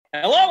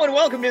Hello and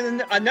welcome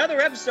to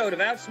another episode of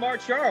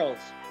Outsmart Charles.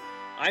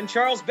 I'm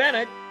Charles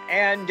Bennett,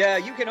 and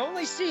you can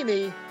only see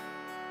me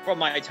from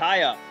my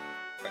tie-up.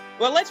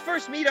 Well, let's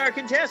first meet our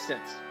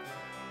contestants.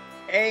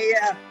 A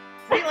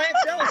freelance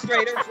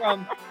illustrator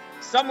from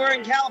somewhere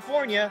in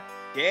California,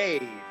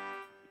 Dave.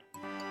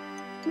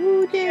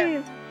 Ooh,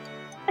 Dave.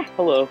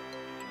 Hello.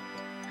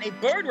 A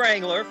bird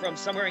wrangler from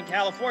somewhere in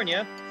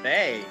California,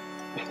 Faye.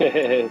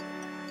 Faye.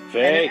 And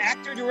an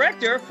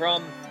actor-director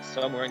from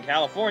somewhere in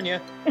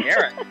California,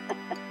 Eric.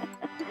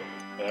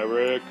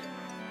 Eric.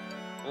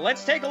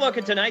 Let's take a look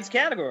at tonight's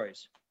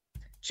categories.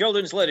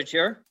 Children's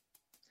literature.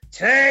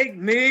 Take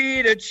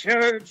me to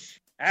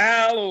church.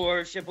 I'll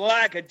worship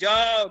like a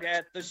dog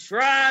at the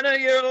shrine of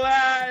your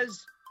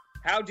lies.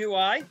 How do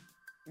I?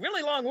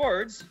 Really long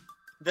words.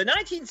 The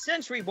 19th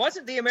century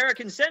wasn't the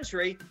American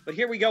century, but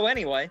here we go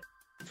anyway.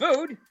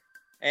 Food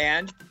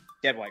and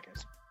dead white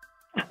guys.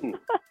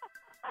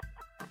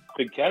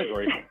 Big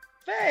category.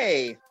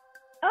 Faye.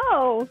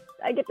 Oh,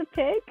 I get to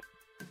pick?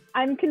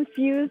 I'm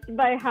confused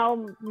by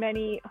how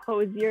many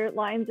Hosier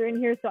lines are in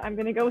here, so I'm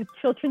going to go with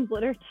children's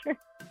literature.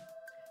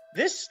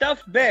 This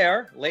stuffed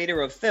bear,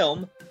 later of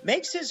film,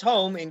 makes his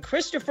home in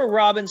Christopher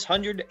Robin's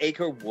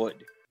 100-acre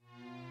wood.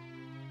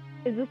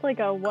 Is this like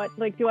a what?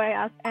 Like, do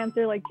I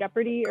answer like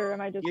Jeopardy, or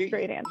am I just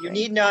straight answering?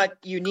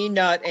 You need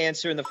not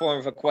answer in the form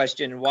of a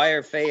question. Why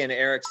are Faye and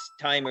Eric's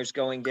timers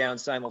going down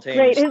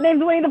simultaneously? Great, his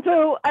name's Winnie the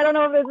Pooh. I don't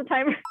know if there's a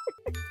timer.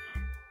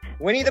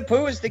 Winnie the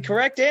Pooh is the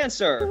correct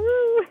answer.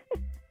 Woo.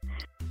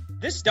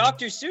 This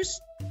Dr. Seuss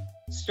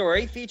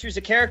story features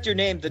a character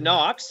named the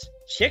Knox,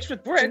 Chicks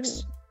with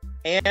Bricks,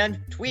 and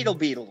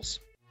Tweedlebeetles.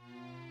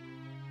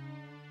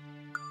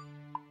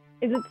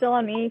 Is it still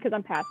on me? Because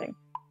I'm passing.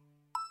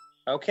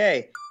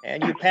 Okay,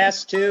 and you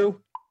pass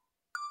to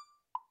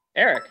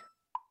Eric.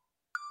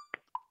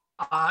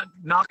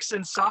 Knox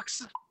and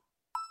Socks.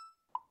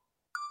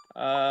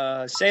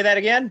 Say that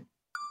again?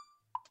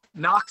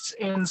 Knox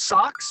in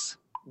Socks.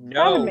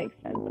 That would No. make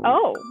sense.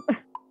 Oh.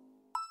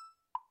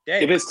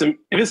 Dave. If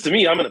it's to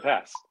me, I'm gonna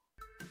pass.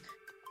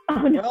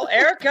 Oh no. Well,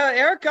 Eric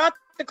got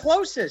the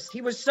closest.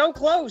 He was so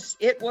close.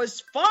 It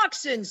was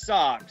Fox in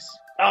Socks.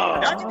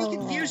 Oh. Not to be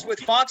confused with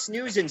Fox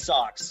News in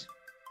Socks.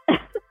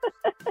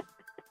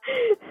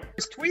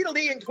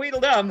 Tweedledee and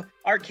Tweedledum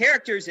are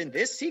characters in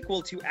this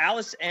sequel to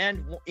Alice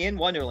in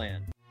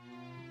Wonderland.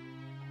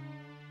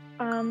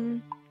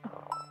 I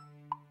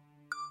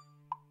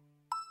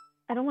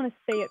don't want to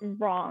say it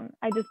wrong.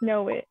 I just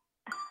know it.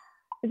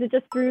 Is it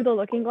just Through the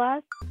Looking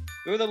Glass?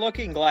 Through the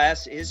Looking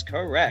Glass is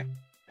correct.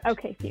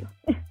 Okay, phew.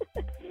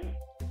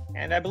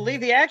 And I believe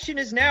the action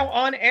is now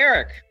on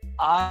Eric.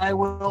 I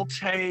will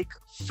take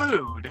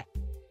food.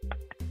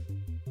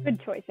 Good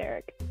choice,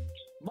 Eric.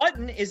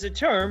 Mutton is a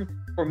term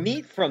for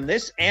meat from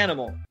this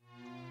animal.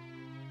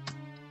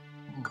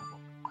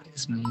 What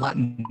is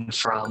mutton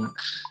from?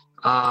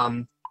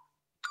 I'll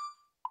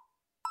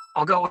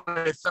go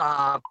with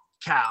cow.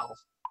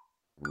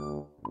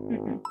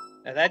 Mm-mm.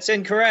 Now, that's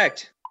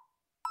incorrect.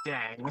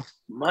 Dang.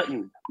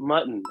 Mutton.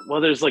 Well,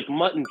 there's like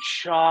mutton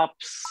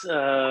chops,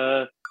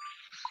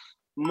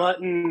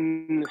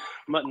 mutton. Is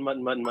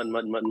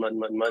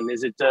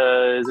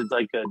it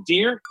like a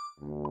deer?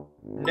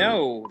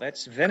 No,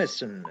 that's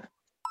venison.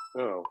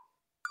 Oh.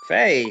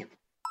 Faye.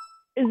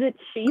 Is it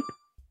sheep?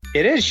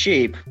 It is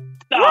sheep.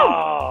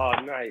 Oh,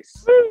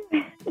 nice.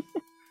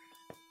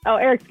 Oh,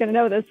 Eric's gonna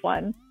know this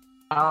one.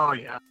 Oh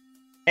yeah.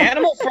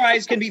 Animal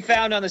fries can be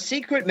found on the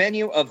secret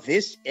menu of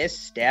this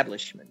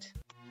establishment.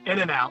 In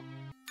and out.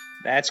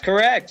 That's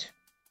correct.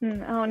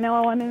 Oh, no,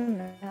 I want to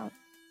know.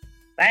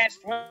 That's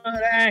what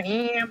a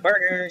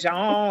hamburger's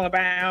all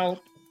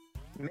about.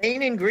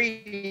 Main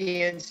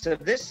ingredients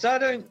of this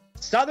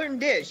southern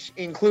dish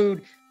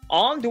include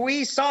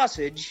andouille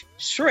sausage,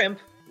 shrimp,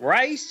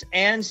 rice,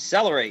 and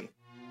celery.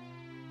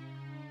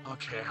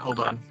 Okay, hold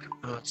on.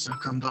 It's a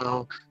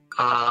combo.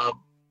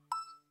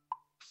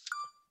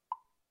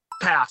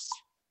 Pass.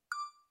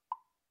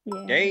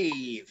 Yeah.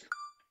 Dave.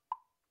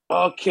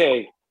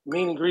 Okay.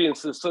 Main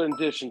ingredients of the southern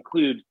dish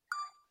include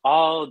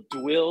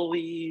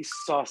andouille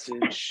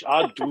sausage,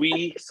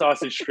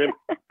 shrimp,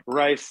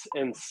 rice,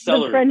 and The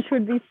celery. French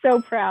would be so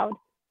proud.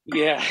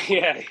 Yeah.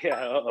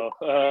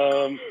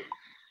 Uh-oh.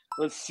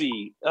 Let's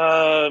see.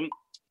 Yeah,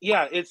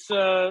 it's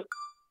man,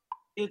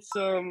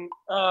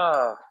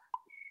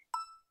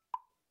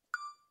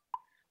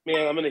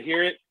 I'm gonna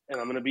hear it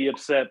and I'm gonna be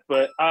upset,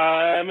 but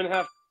I'm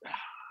gonna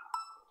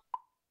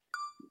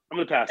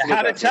pass.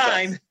 Out of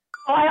time.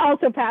 Oh, I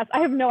also pass.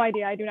 I have no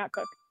idea. I do not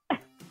cook.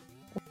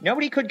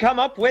 Nobody could come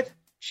up with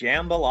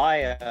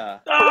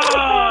jambalaya.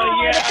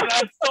 Oh, yeah,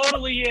 that's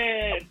totally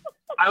it.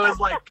 I was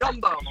like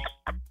gumbo.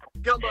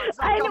 Gumbo. It's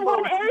not I know gumbo.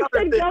 when It's Eric the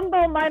other said thing.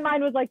 gumbo, my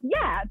mind was like,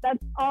 yeah, that's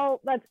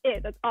all. That's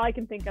it. That's all I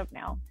can think of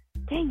now.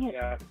 Dang it.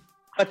 Yeah.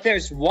 But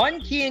there's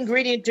one key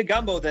ingredient to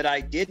gumbo that I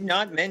did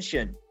not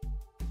mention.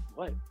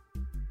 What?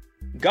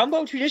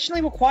 Gumbo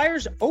traditionally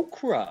requires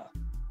okra.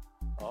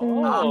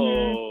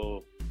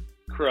 Oh,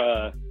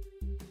 cruh.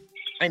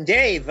 And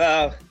Dave,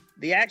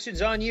 the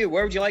action's on you.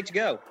 Where would you like to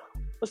go?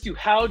 Let's do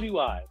how do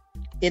I?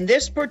 In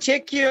this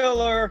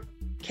particular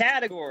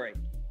category,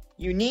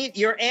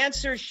 your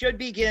answer should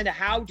begin,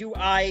 how do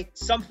I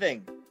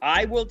something?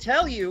 I will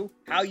tell you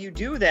how you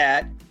do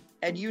that,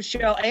 and you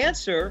shall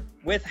answer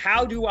with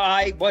how do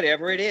I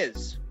whatever it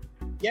is.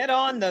 Get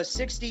on the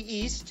 60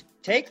 East,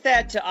 take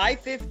that to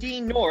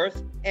I-15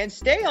 North, and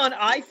stay on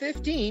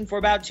I-15 for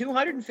about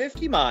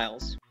 250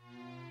 miles.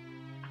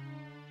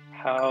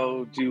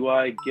 How do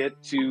I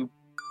get to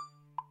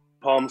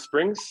Palm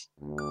Springs?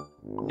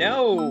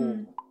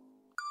 No.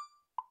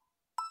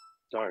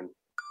 Darn.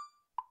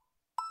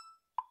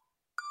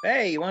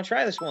 Hey, you want to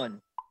try this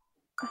one?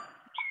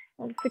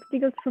 Well, 60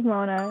 goes to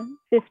Pomona,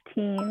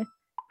 15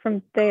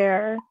 from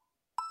there.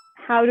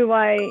 How do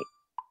I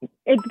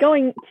go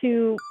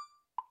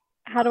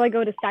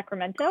to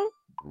Sacramento?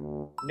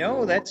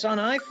 No, that's on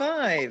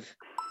I-5.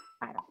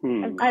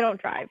 I don't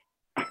drive.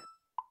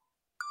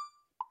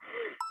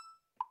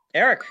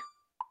 Eric,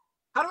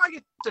 How do I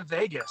get to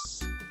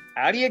Vegas?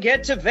 how do you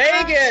get to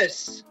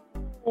Vegas?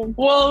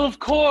 Well, of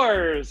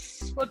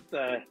course. What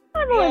the?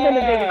 I've only been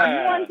to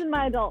Vegas once in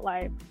my adult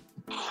life.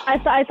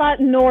 I thought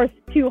north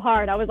too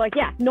hard. I was like,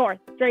 yeah, north,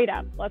 straight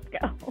up. Let's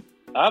go.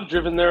 I've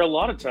driven there a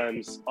lot of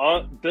times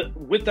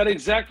with that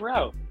exact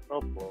route.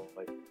 Oh boy.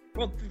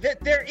 Well,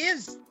 there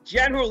is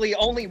generally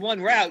only one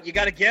route. You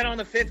got to get on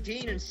the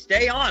 15 and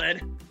stay on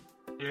it.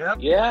 Yep.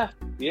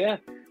 Yeah.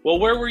 Well,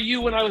 where were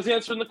you when I was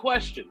answering the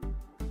question?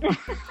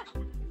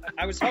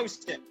 I was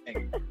hosting.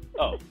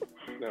 Oh,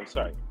 no, I'm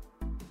sorry.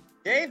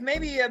 Dave,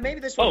 maybe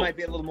this one might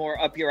be a little more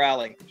up your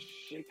alley.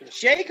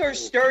 Shake or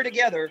stir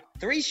together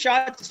 3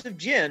 shots of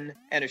gin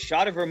and a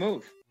shot of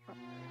vermouth.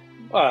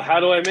 How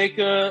do I make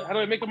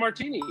a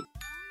martini?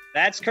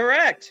 That's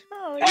correct.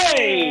 Oh,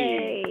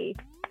 Hey!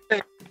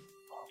 yay.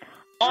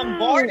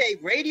 Bombard a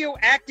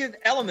radioactive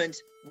element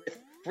with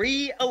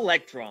free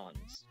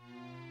electrons.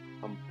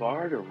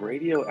 Bombard a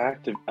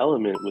radioactive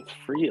element with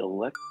free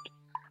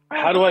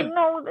How do I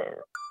know this?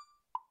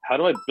 How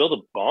do I build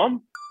a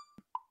bomb?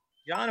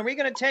 John, are we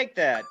going to take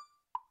that?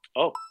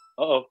 Oh,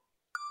 uh-oh.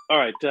 All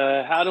right.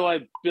 How do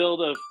I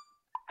build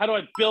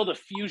a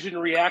fusion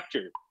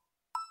reactor?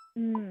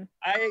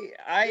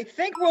 I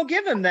think we'll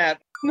give him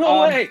that.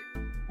 No way.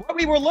 What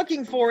we were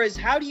looking for is,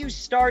 how do you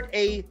start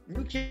a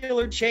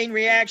nuclear chain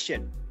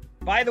reaction?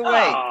 By the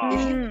way,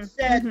 if you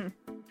said,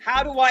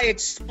 how do I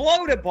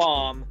explode a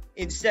bomb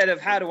instead of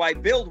how do I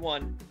build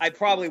one, I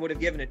probably would have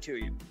given it to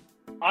you.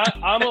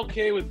 I'm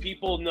okay with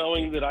people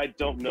knowing that I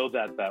don't know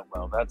that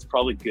well. That's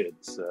probably good.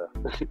 So.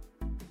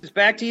 It's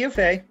back to you,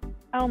 Faye.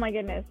 Oh my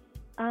goodness.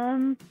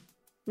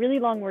 Really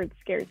long word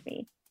scares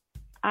me.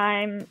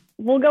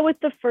 We'll go with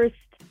the first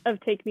of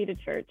Take Me to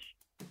Church.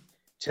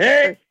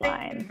 Take First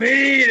line.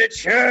 me to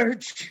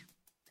church.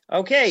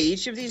 Okay,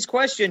 each of these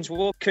questions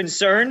will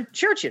concern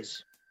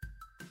churches.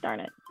 Darn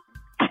it.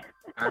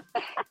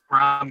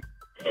 Wrong.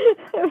 I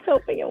was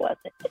hoping it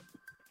wasn't.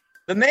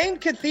 The main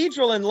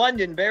cathedral in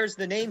London bears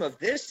the name of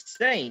this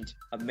saint,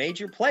 a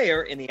major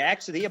player in the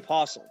Acts of the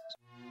Apostles.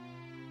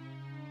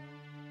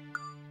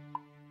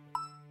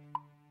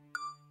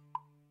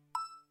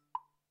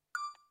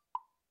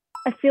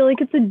 I feel like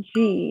it's a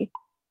G.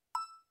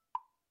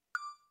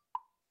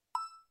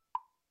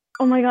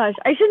 Oh my gosh,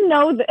 I should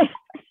know this.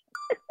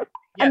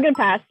 Yeah. I'm gonna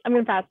pass. I'm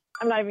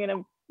not even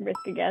gonna risk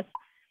a guess.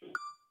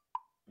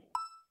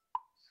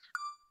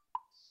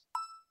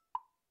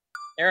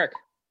 Eric.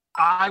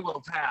 I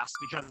will pass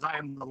because I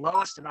am the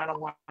lowest and I don't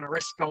want to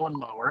risk going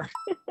lower.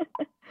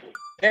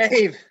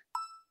 Dave.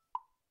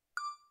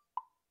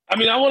 I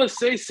mean, I want to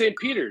say St.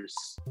 Peter's.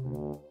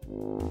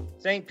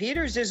 St.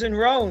 Peter's is in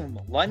Rome.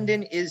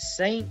 London is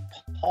St.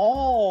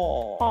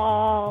 Paul.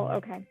 Paul,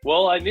 okay.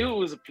 Well, I knew it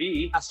was a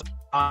P.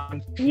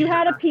 You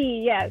had a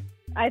P, yes.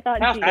 I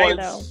thought Half G though.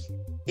 points.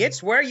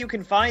 It's where you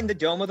can find the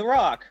Dome of the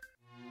Rock.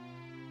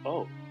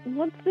 Oh.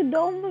 What's the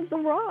Dome of the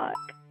Rock?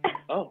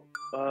 Oh.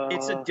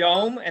 It's a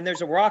dome, and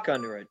there's a rock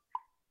under it.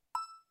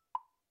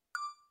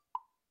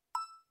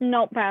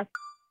 Nope, pass.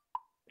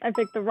 I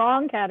picked the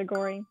wrong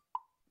category.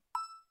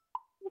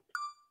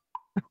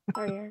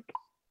 Sorry, Eric.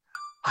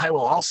 I will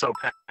also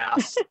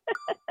pass.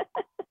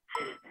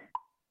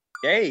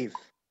 Dave.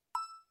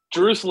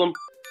 Jerusalem.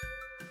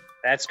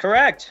 That's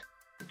correct.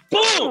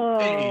 Boom!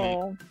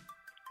 Oh,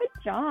 good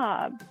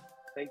job.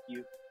 Thank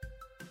you.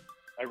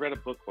 I read a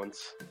book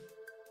once.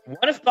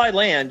 One if by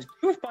land,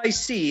 two if by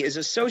sea is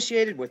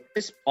associated with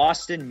this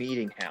Boston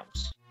meeting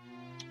house.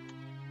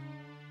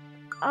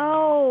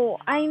 Oh,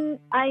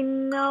 I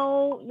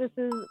know this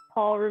is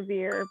Paul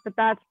Revere, but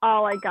that's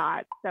all I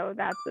got. So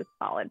that's a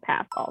solid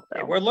pass also.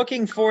 Okay, we're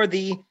looking for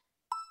the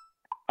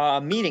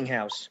meeting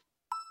house.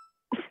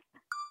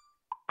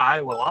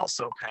 I will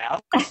also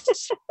pass.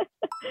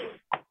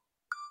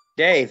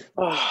 Dave.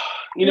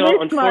 You know,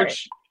 You're smart.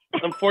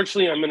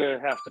 unfortunately, I'm going to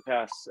have to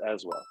pass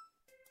as well.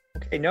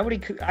 Okay, nobody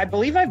could. I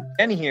believe I've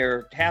been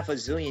here half a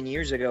zillion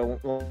years ago.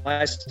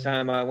 Last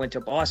time I went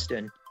to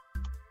Boston.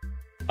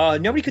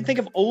 Nobody could think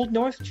of Old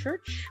North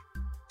Church.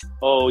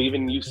 Oh,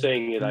 even you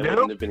saying it, I Nope.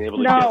 wouldn't have been able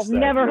to No, guess that.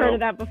 never No. heard of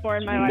that before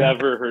in my life.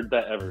 Never heard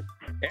that ever.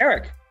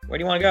 Eric, where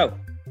do you want to go?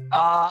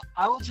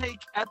 I will take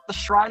At the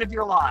Shrine of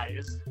Your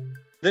Lies.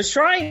 The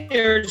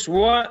Shriners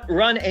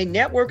run a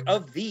network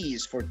of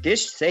these for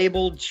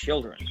disabled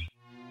children.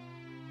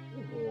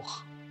 Ooh,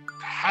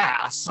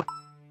 pass.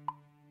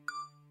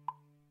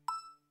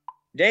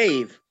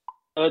 Dave,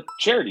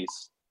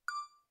 Charities.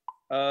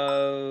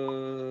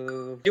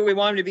 do we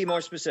want him to be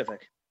more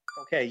specific?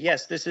 Okay,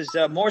 yes, this is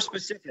more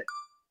specific.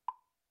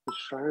 The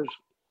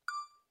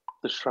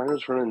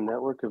Shriners run a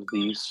network of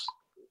these.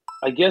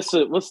 I guess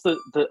what's a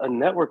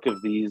network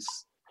of these?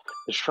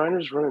 The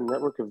Shriners run a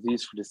network of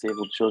these for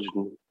disabled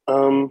children.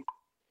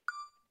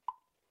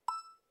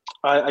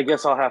 I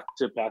guess I'll have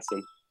to pass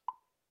them.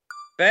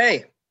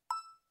 Faye,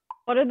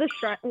 What are the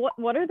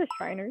what are the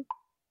Shriners?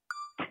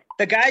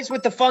 the guys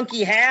with the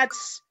funky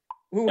hats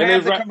who And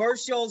have they the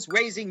commercials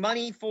raising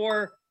money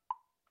for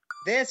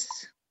this.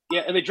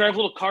 Yeah, and they drive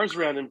little cars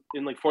around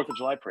in like 4th of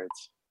July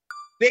parades.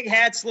 Big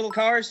hats, little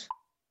cars.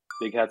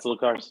 Big hats, little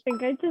cars. I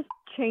think I just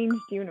changed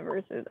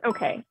universes.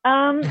 Okay.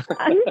 I'm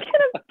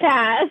gonna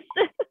pass.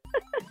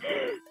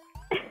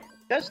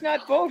 Does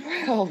not bode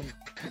well.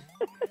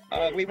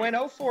 We went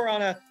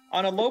 0-4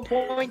 on a low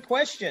point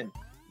question.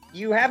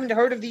 You haven't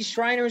heard of these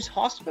Shriners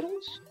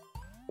hospitals?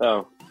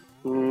 Oh,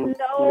 No.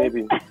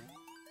 maybe.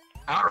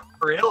 Not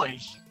really.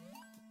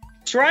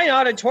 Shrine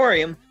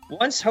Auditorium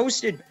once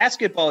hosted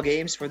basketball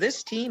games for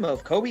this team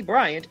of Kobe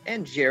Bryant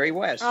and Jerry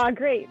West.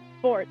 Great.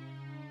 Sports.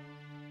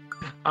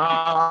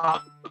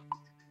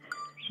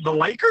 The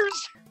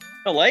Lakers?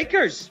 The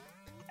Lakers.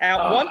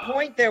 At one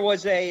point, there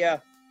was a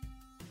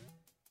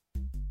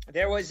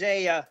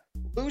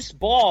loose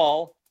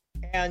ball,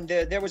 and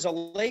there was a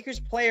Lakers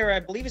player. I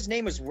believe his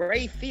name was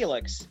Ray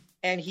Felix,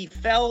 and he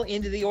fell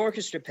into the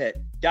orchestra pit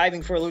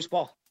diving for a loose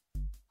ball.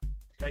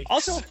 Yikes.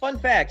 Also, a fun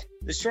fact: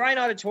 the Shrine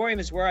Auditorium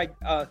is where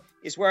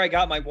I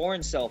got my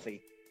Warren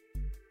selfie.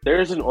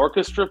 There's an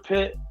orchestra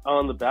pit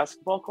on the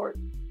basketball court.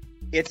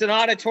 It's an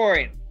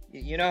auditorium.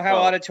 You know how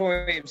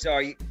auditoriums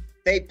are.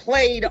 They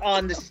played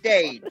on the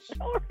stage.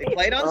 They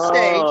played on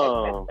stage.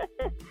 Oh.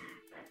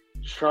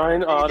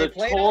 Shrine They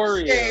played on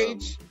Auditorium.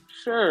 stage.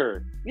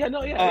 Sure. Yeah,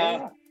 no,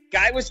 yeah.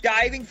 Guy was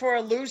diving for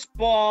a loose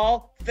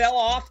ball, fell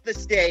off the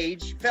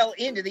stage, fell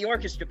into the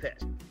orchestra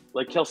pit.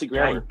 Like Kelsey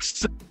Grammer.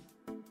 Yikes.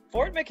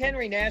 Fort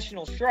McHenry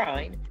National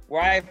Shrine,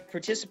 where I've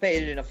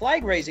participated in a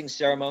flag raising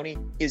ceremony,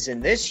 is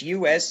in this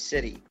U.S.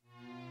 city.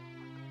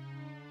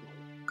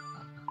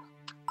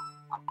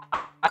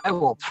 I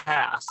will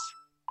pass.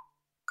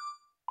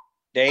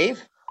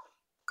 Dave?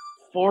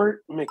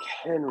 Fort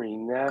McHenry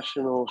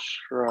National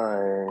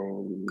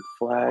Shrine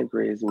flag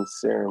raising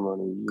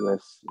ceremony,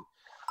 USC.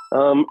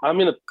 I'm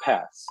gonna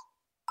pass.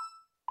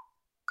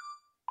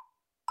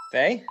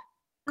 Faye?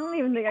 I don't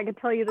even think I could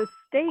tell you the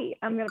state.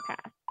 I'm gonna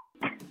pass.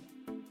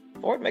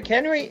 Fort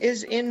McHenry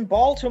is in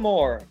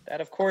Baltimore. That,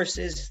 of course,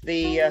 is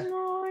Good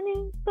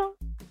morning,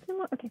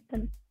 Baltimore. Okay,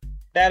 then.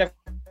 that of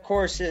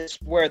course is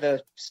where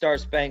the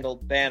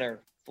Star-Spangled Banner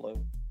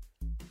flew.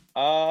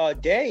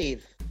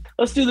 Dave.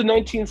 Let's do the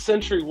 19th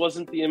century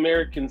wasn't the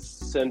American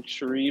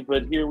century,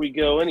 but here we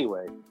go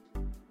anyway.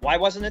 Why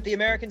wasn't it the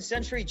American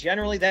century?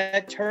 Generally,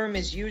 that term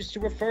is used to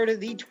refer to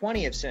the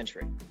 20th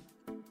century.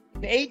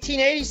 In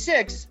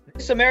 1886,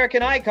 this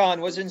American icon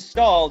was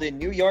installed in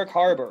New York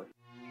Harbor.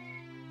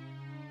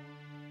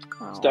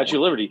 Oh. Statue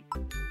of Liberty.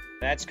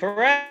 That's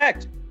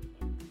correct.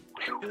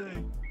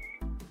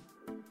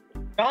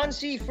 John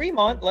C.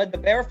 Fremont led the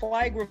Bear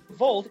Flag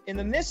Revolt in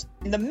the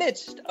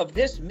midst of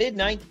this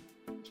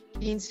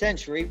mid-19th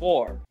century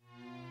war.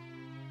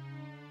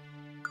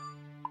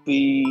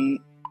 The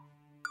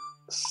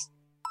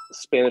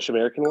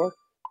Spanish-American War?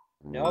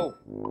 No.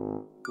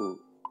 Hmm. I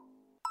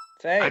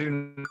Faye.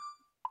 do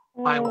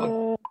I would-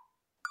 Oh,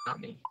 not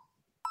me.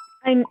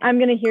 I'm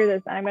gonna hear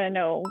this. I'm gonna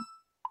know,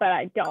 but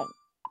I don't.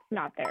 It's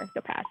not there.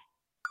 So pass.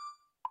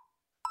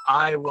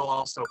 I will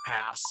also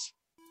pass.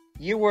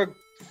 You were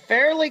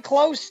fairly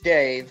close,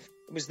 Dave.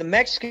 It was the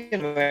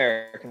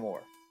Mexican-American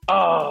War.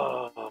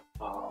 Oh,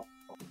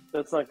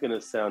 that's not going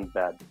to sound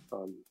bad.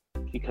 Can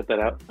you cut that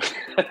out?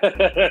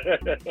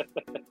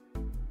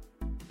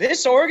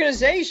 This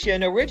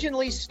organization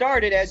originally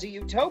started as a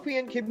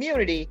utopian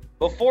community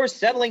before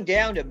settling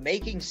down to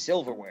making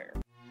silverware.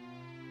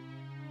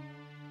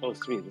 Oh,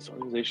 it's me. This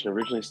organization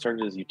originally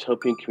started as a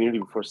utopian community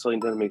before settling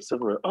down to make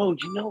silverware. Oh,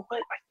 you know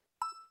what?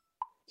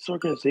 This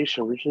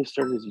organization originally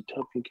started as a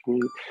utopian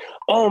community.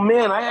 Oh,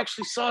 man, I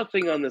actually saw a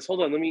thing on this.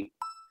 Hold on,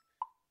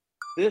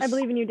 This I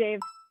believe in you, Dave.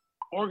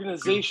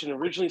 organization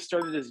originally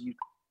started as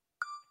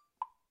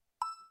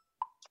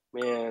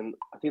Man,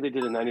 I think they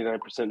did a 99%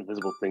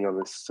 invisible thing on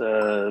this.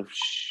 I'm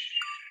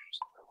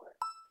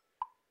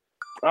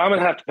going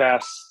to have to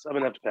pass.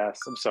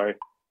 I'm sorry.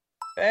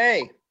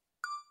 Hey,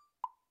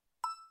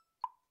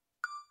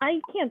 I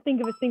can't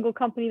think of a single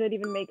company that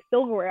even makes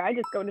silverware. I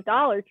just go to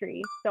Dollar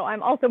Tree, so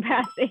I'm also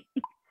passing.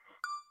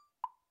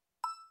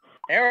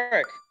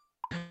 Eric.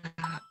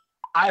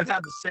 I've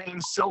had the same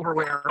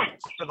silverware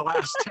for the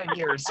last 10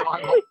 years, so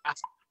I'm going to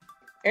pass.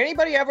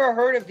 Anybody ever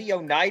heard of the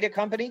Oneida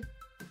Company?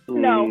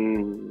 No.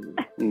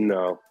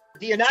 No.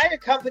 The Oneida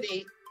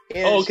Company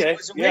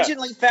was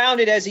originally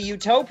founded as a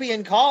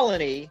utopian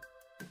colony,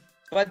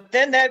 but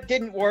then that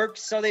didn't work,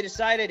 so they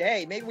decided,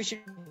 hey, maybe we should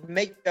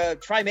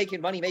try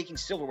making money-making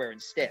silverware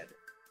instead.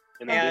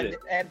 And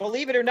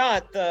believe it or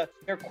not,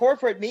 their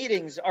corporate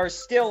meetings are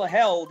still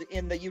held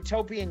in the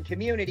Utopian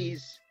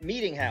Communities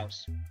meeting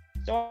house.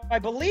 So I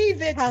believe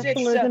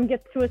capitalism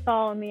gets to us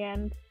all in the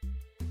end.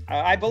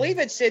 I believe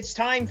it's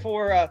time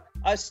for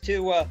us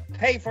to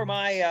pay for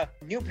my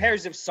new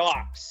pairs of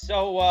socks.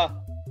 So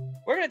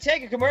we're going to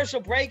take a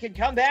commercial break and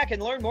come back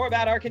and learn more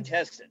about our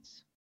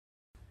contestants.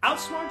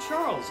 Outsmart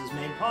Charles is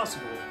made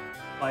possible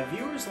by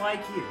viewers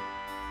like you.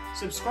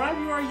 Subscribe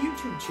to our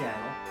YouTube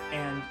channel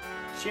and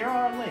share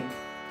our link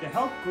to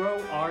help grow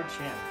our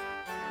channel.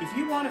 If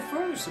you want to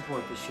further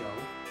support the show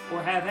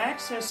or have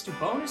access to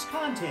bonus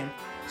content,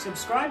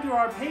 subscribe to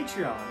our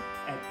Patreon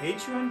at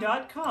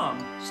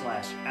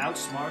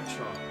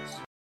patreon.com/OutsmartCharles.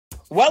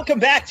 Welcome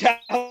back to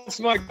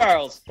Outsmart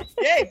Charles.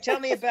 Dave, tell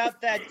me about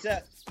that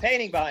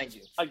painting behind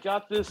you. I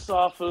got this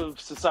off of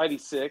Society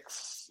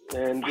 6,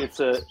 and it's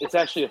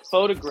actually a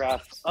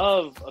photograph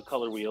of a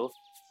color wheel.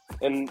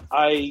 And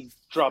I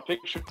draw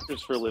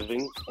pictures for a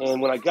living.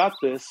 And when I got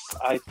this,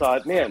 I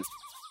thought, man,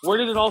 where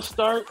did it all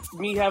start?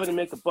 Me having to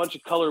make a bunch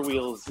of color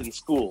wheels in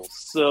schools.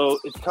 So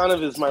it kind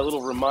of is my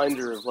little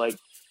reminder of like,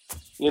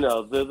 you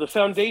know, the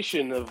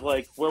foundation of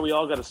like where we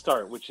all got to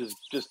start, which is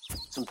just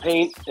some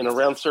paint and a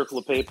round circle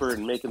of paper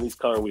and making these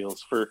color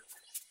wheels for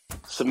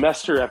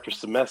semester after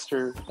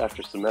semester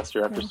after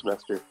semester after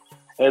semester.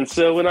 And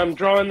so when I'm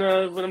drawing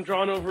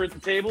over at the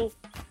table,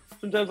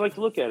 sometimes I like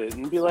to look at it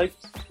and be like,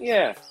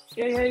 yeah.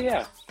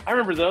 I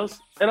remember those.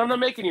 And I'm not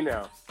making you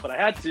now, but I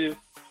had to.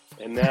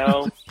 And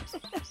now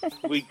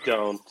we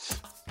don't.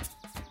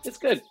 It's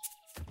good.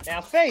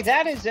 Now, Faye,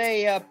 that is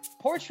a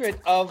portrait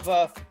of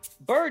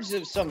birds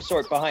of some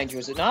sort behind you,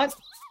 is it not?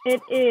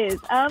 It is.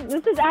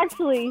 This is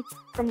actually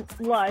from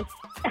Lush.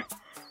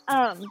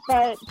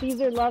 But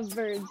these are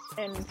lovebirds,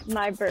 and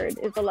my bird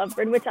is a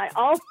lovebird, which I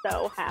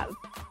also have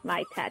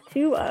my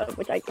tattoo of,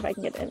 which if I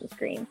can get it in the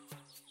screen.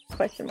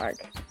 Question mark.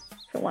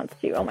 If it wants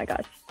to. Oh my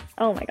gosh.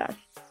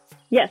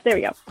 Yes, there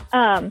we go.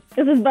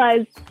 This is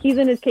Buzz. He's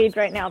in his cage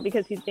right now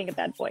because he's being a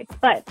bad boy.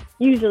 But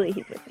usually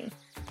he's with me.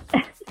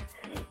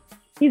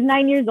 He's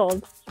 9 years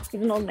old.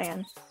 He's an old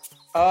man.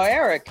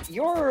 Eric,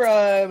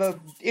 you're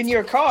in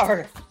your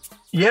car.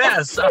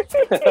 Yes.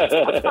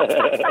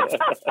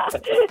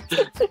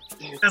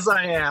 Yes,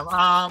 I am.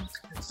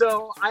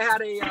 So I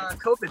had a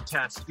COVID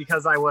test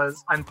because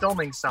I'm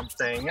filming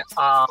something.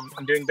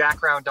 I'm doing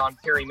background on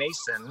Perry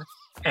Mason.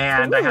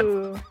 And I had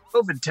a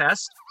COVID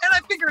test, and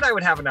I figured I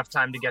would have enough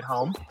time to get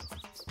home.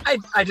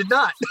 I did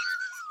not.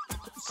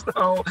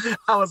 So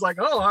I was like,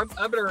 I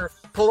better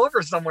pull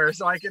over somewhere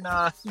so I can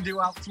do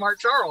Outsmart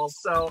Charles.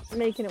 So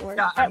making it work.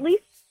 Yeah, at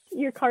least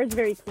your car's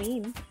very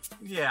clean.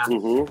 Yeah.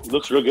 Mm-hmm.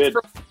 Looks real good.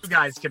 You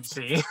guys can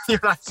see.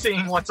 You're not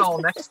seeing what's all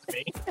next to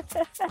me.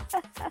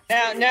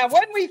 Now,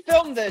 when we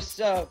filmed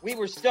this, we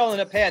were still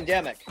in a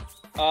pandemic.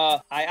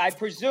 I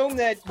presume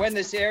that when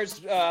this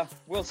airs,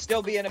 we'll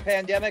still be in a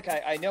pandemic.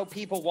 I know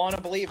people want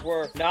to believe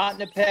we're not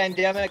in a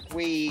pandemic.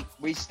 We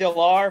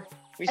still are.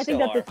 I think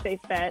that's a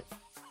safe bet.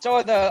 So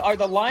are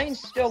the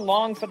lines still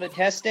long for the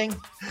testing?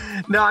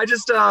 No, I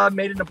just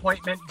made an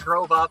appointment,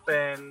 drove up,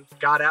 and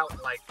got out in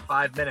like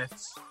 5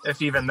 minutes,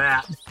 if even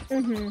that.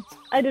 Mm-hmm.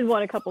 I did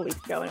one a couple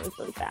weeks ago, and it was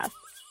really fast.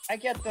 I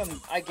get them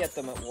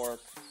at work.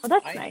 Oh,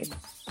 that's nice.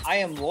 I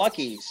am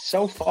lucky.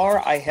 So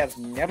far, I have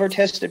never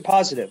tested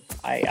positive.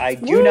 I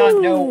do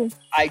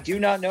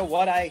not know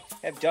what I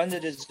have done to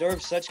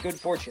deserve such good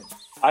fortune.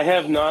 I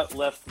have not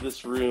left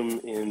this room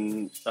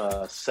in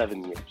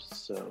 7 years,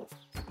 so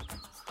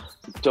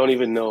don't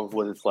even know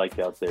what it's like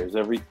out there. Is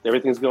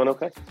everything's going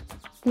okay?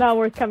 It's not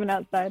worth coming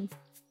outside.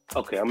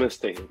 Okay, I'm gonna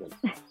stay here then.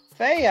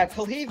 Faye, I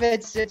believe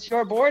it's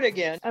your board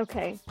again.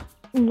 Okay,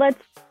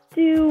 let's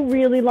do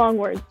really long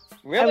words.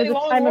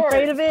 I'm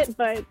afraid of it,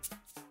 but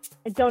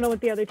I don't know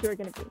what the other two are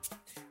going to be.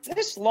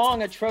 This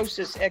long,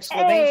 atrocious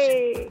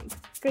exclamation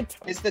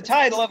is the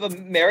title of a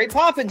Mary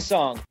Poppins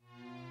song.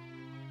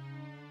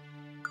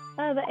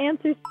 The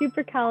answer is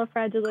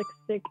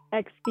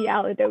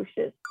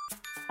supercalifragilisticexpialidocious.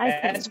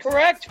 That's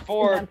correct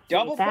for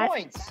double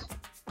points.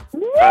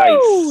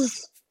 Woo!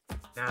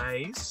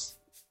 Nice.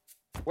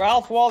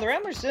 Ralph Waldo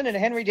Emerson and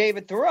Henry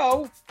David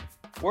Thoreau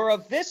were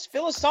of this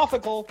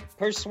philosophical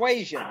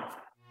persuasion.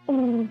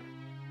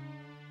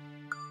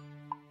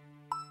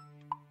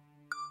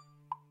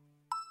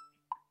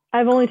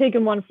 I've only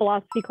taken one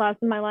philosophy class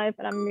in my life,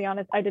 and I'm going to be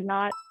honest, I did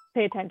not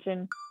pay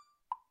attention.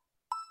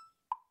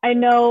 I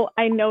know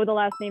the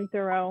last name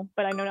Thoreau,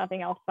 but I know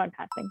nothing else, so I'm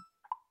passing.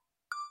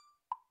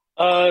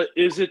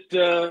 Is it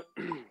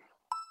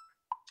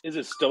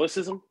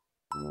Stoicism?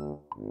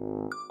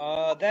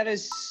 That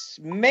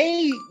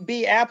may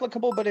be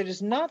applicable, but it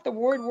is not the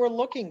word we're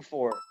looking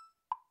for.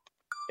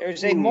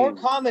 There's a more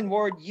common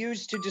word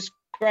used to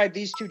describe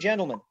these two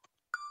gentlemen.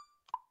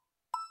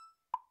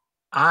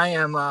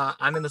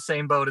 I'm in the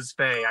same boat as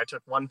Faye. I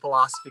took one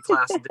philosophy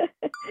class,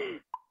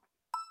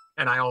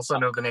 and I also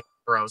know the name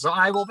so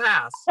I will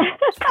pass.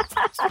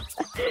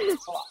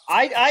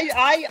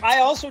 I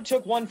also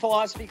took one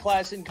philosophy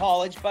class in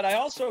college, but I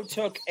also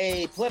took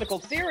a political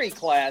theory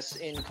class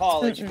in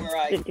college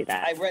where didn't do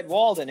that. I read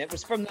Walden. It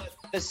was from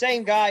the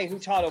same guy who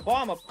taught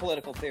Obama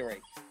political theory.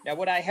 Now,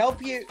 would it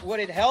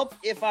help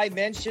if I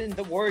mentioned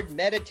the word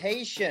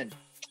meditation?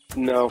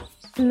 No.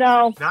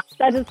 No,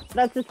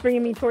 that's just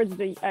bringing me towards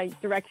the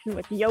direction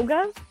with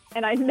yoga,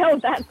 and I know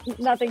that's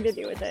nothing to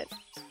do with it.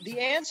 The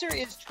answer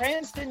is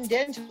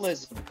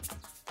transcendentalism.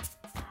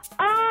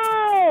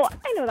 Oh,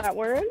 I know that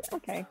word.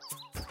 Okay.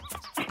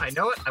 I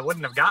know it. I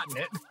wouldn't have gotten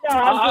it. No,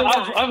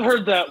 I've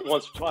heard that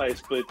once or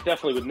twice, but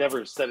definitely would never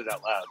have said it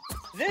out loud.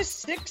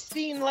 This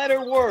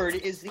 16-letter word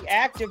is the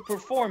act of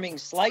performing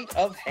sleight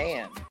of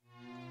hand.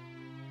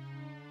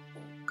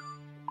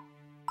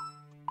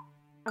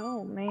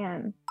 Oh,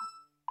 man.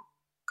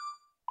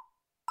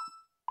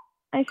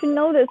 I should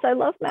know this. I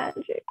love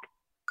magic.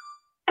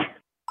 I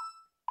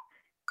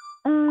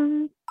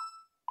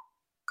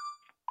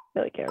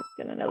feel like Eric's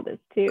gonna know this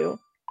too.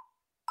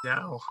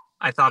 No,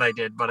 I thought I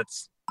did, but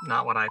it's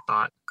not what I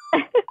thought.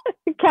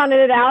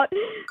 Counted it out.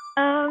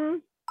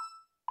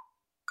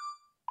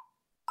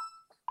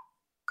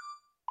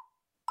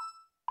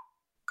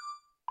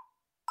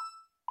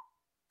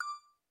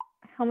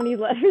 How many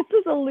letters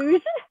does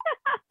illusion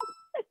have?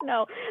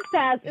 No,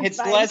 pass. It's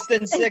fine. less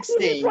than 16.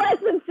 It's less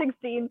than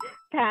 16.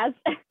 Pass.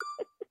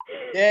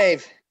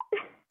 Dave.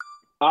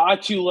 I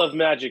too love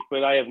magic,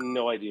 but I have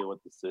no idea what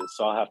this is,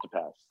 so I'll have to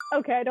pass.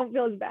 Okay, I don't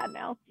feel as bad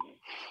now.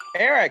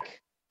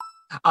 Eric.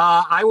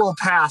 I will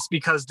pass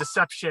because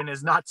deception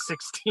is not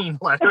 16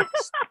 letters.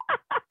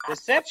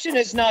 Deception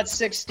is not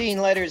 16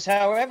 letters.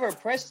 However,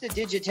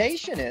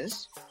 prestidigitation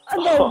is.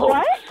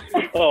 What?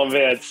 Oh,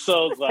 man,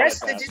 so glad I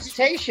passed.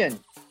 Prestidigitation.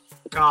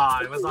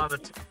 God, it was on the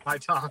tip of my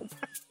tongue.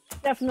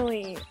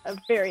 Definitely a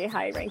very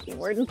high-ranking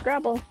word in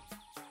Scrabble.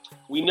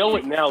 We know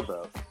it now,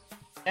 though.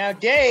 Now,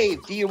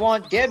 Dave, do you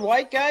want dead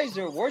white guys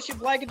or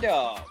worship like a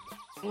dog?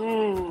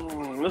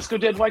 Let's go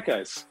dead white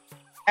guys.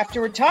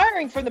 After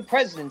retiring from the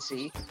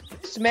presidency,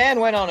 this man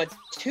went on a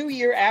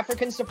 2-year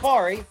African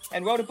safari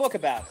and wrote a book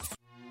about it.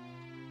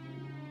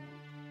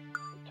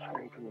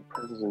 Retiring from the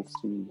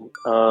presidency.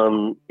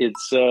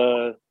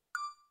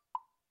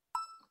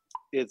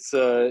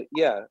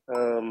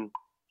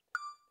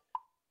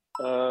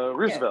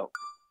 Roosevelt.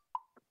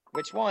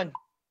 Which one?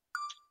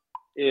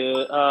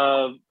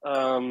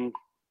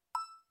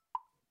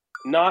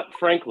 Not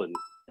Franklin.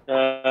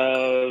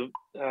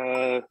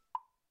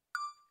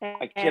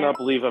 I cannot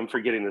believe I'm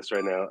forgetting this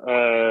right now.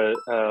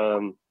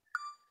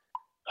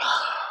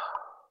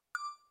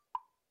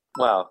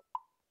 Wow,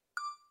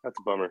 that's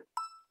a bummer.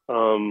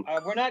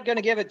 We're not going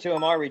to give it to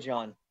him, are we,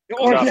 John?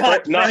 Or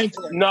not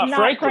Franklin. Not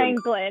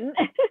Franklin.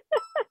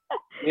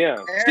 Yeah.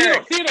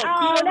 Eric. Theodore,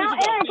 Oh, Theodore now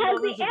Roosevelt, Eric Theodore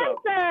has the Roosevelt.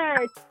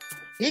 answer.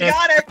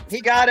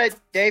 He got it.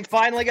 Dave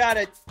finally got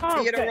it.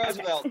 Oh, Theodore good.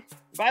 Roosevelt.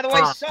 By the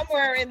way,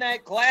 somewhere in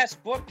that glass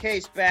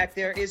bookcase back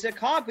there is a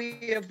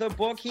copy of the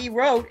book he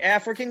wrote,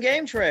 African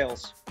Game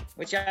Trails,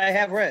 which I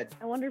have read.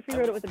 I wonder if he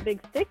wrote it with a big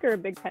stick or a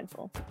big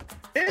pencil.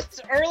 This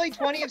early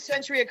 20th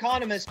century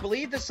economist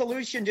believed the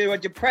solution to a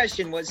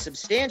depression was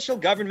substantial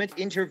government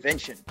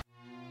intervention.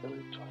 Early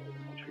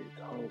 20th century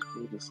economists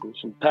believe the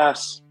solution.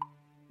 Pass.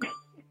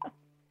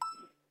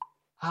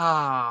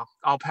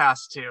 I'll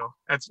pass too.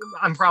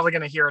 I'm probably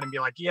going to hear it and be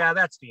like, yeah,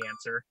 that's the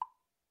answer.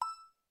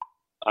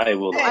 I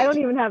will. I don't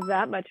even have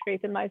that much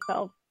faith in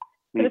myself.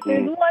 But if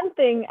there's one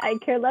thing I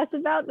care less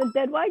about than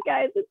dead white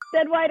guys, it's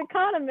dead white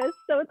economists.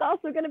 So it's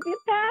also going to be a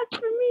pass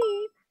for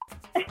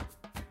me.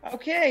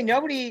 Okay,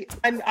 nobody.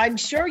 I'm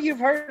sure you've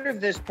heard of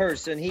this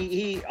person.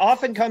 He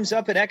often comes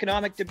up in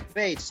economic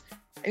debates.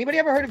 Anybody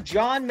ever heard of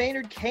John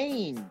Maynard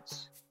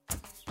Keynes?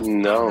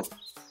 No.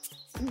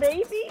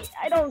 Maybe?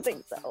 I don't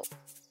think so.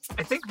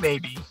 I think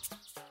maybe.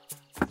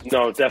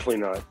 No,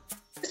 definitely not.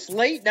 This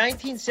late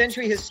 19th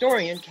century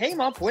historian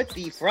came up with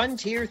the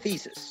frontier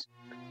thesis.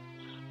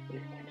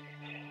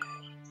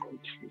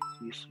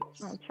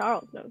 Oh,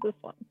 Charles knows this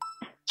one.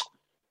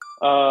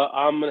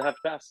 I'm going to have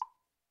to pass.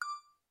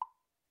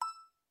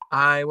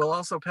 I will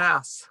also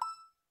pass.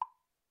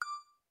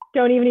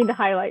 Don't even need to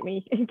highlight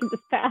me. You can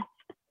just pass.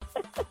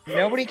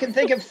 Nobody can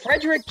think of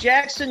Frederick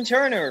Jackson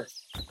Turner,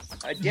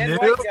 a dead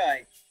Nope. white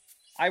guy.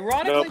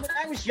 Ironically, Nope. when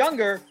I was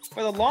younger,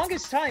 for the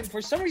longest time,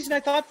 for some reason I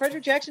thought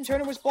Frederick Jackson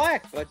Turner was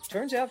black, but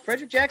turns out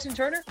Frederick Jackson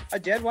Turner, a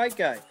dead white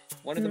guy,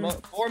 one of the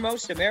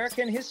foremost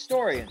American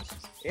historians.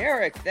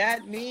 Eric,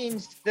 that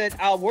means that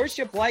I'll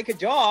worship like a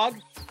dog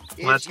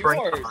is Let's bring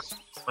it on. yours.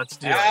 Let's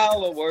do it.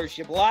 I'll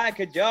worship like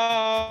a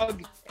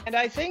dog. And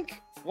I think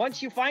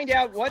once you find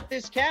out what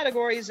this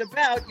category is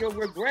about,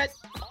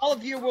 all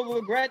of you will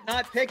regret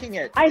not picking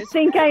it. I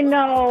think I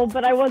know,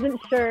 but I wasn't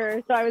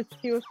sure, so I was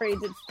too afraid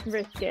to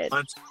risk it.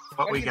 Let's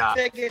what What we do you got.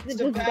 think it's Is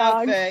it about,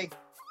 dogs? Faye?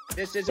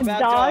 This is It's about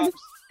dogs?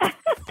 dogs.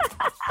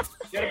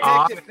 Should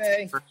have picked it,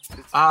 Faye.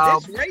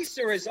 This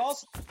racer is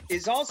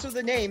also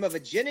the name of a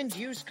gin and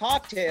juice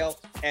cocktail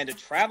and a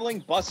traveling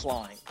bus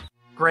line.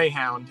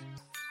 Greyhound.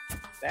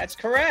 That's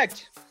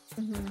correct.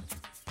 Mhm.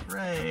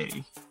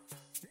 Hooray.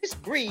 This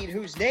breed,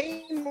 whose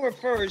name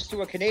refers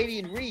to a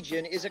Canadian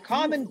region, is a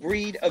common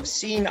breed of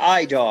seeing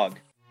eye dog.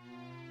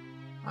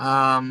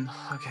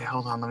 Okay,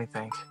 hold on, let me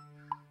think.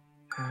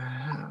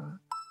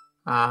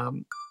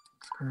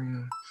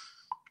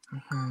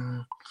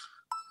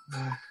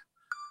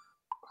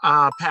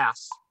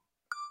 Pass.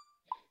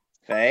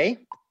 Faye?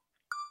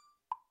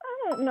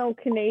 I don't know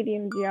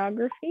Canadian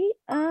geography.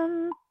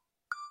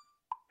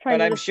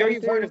 But I'm sure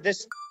you've heard of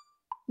this.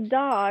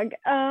 Dog.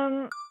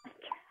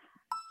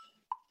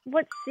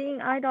 What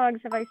seeing eye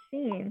dogs have I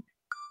seen?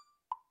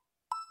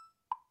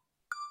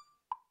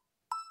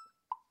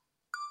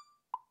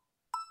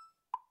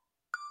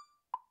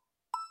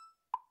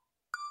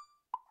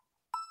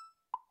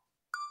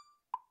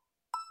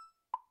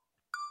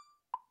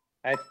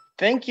 I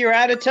think you're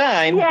out of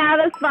time. Yeah,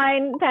 that's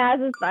fine. Pass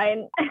is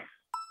fine.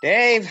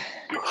 Dave?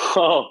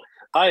 Oh,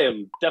 I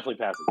am definitely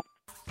passing.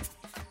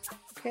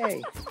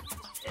 Okay.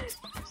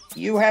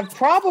 You have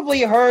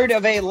probably heard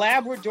of a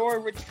Labrador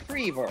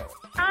Retriever.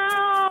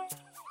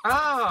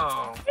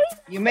 Oh.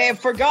 You may have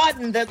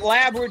forgotten that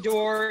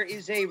Labrador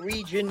is a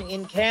region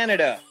in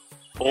Canada.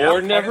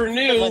 Or never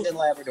knew. Newfoundland and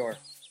Labrador.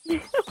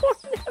 Which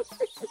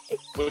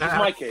is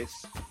my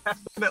case.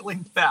 Definitely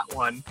that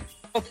one.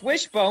 Both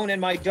Wishbone and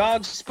my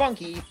dog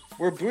Spunky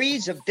were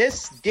breeds of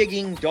this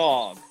digging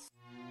dog.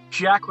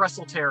 Jack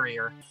Russell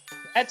Terrier.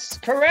 That's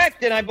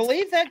correct, and I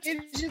believe that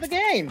gives you the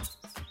game. Oh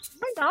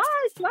my gosh,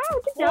 wow,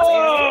 good job, Eric.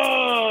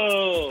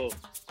 Whoa!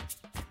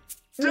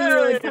 We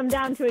really come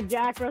down to a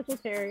Jack Russell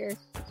Terrier.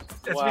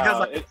 It's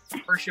Wow, because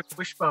I worshipped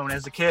Wishbone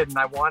as a kid, and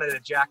I wanted a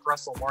Jack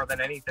Russell more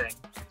than anything.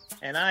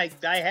 And I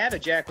had a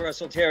Jack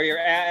Russell Terrier,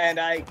 and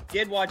I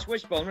did watch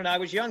Wishbone when I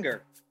was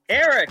younger.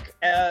 Eric,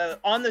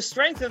 on the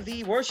strength of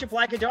the Worship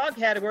Like a Dog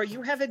category,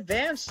 you have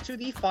advanced to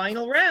the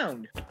final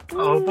round.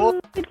 Oh, boy.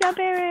 Good job,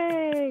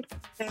 Eric.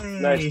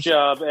 Nice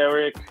job,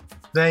 Eric.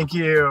 Thank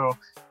you.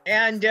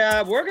 And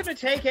we're going to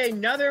take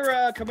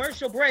another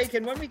commercial break,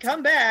 and when we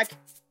come back,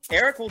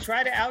 Eric will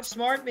try to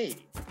outsmart me.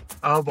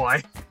 Oh,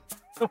 boy.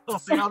 We'll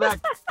see how that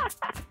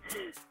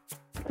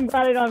I'm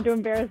glad I don't have to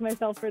embarrass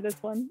myself for this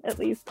one, at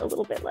least a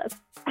little bit less.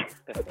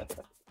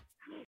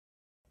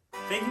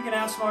 Think you can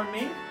outsmart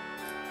me?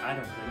 I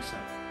don't think so.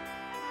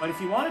 But if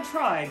you want to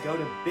try, go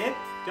to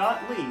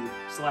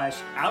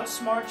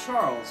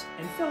bit.ly/outsmartcharles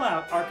and fill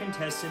out our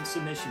contestant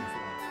submission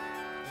form.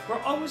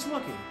 We're always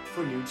looking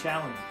for new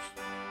challengers.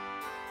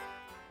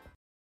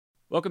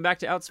 Welcome back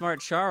to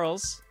Outsmart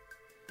Charles.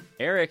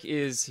 Eric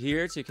is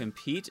here to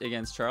compete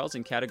against Charles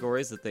in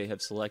categories that they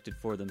have selected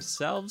for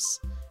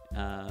themselves.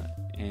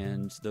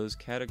 And those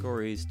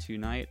categories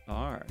tonight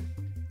are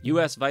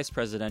U.S. Vice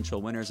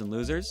Presidential Winners and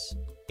Losers,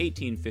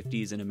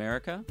 1850s in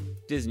America,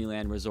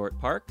 Disneyland Resort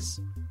Parks,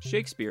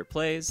 Shakespeare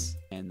Plays,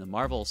 and the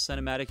Marvel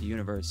Cinematic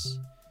Universe.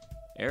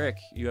 Eric,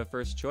 you have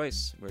first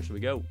choice. Where should we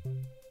go?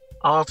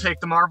 I'll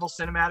take the Marvel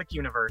Cinematic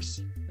Universe.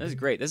 This is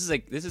great. This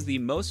is the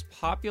most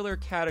popular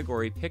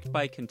category picked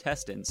by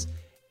contestants,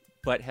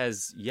 but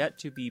has yet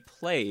to be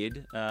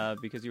played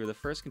because you were the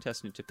first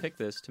contestant to pick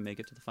this to make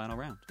it to the final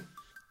round.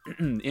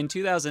 In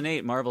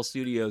 2008, Marvel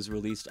Studios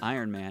released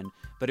Iron Man,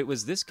 but it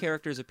was this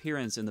character's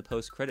appearance in the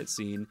post-credit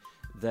scene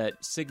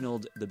that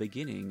signaled the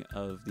beginning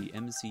of the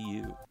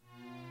MCU.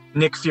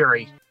 Nick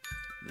Fury.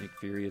 Nick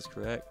Fury is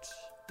correct.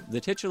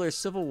 The titular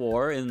Civil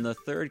War in the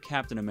third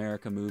Captain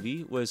America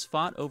movie was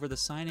fought over the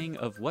signing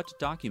of what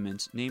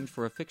document named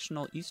for a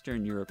fictional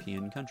Eastern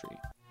European country?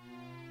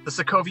 The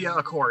Sokovia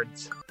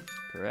Accords.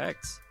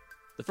 Correct.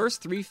 The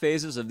first three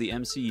phases of the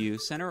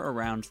MCU center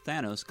around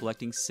Thanos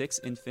collecting 6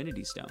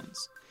 Infinity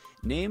Stones.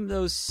 Name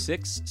those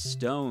 6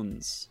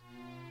 stones.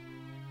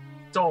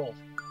 Soul,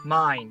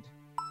 mind,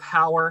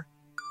 power,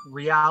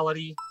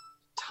 reality,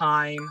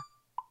 time.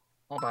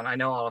 Hold on, I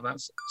know all of them.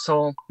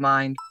 Soul,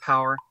 mind,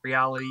 power,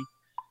 reality,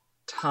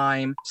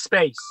 time,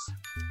 space.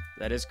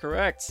 That is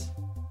correct.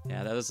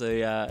 Yeah, that was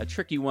a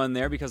tricky one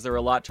there because there were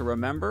a lot to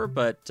remember,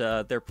 but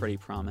they're pretty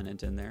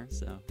prominent in there.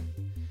 So,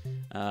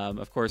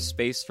 of course,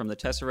 space from the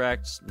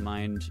Tesseract,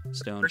 Mind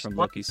Stone from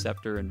Loki's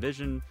Scepter and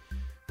Vision,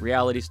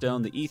 Reality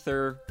Stone, the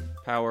Ether,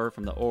 Power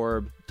from the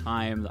Orb,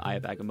 Time, the Eye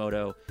of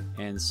Agamotto,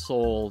 and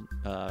Soul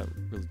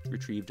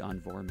retrieved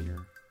on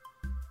Vormir.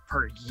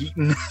 Per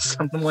Yeaton,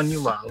 someone you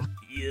love.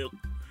 Yep.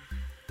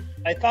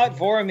 I thought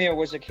Vormir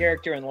was a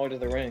character in Lord of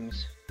the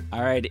Rings.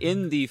 All right,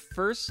 in the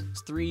first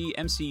 3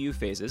 MCU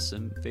phases,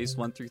 phase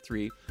 1 through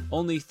 3,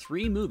 only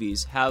 3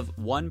 movies have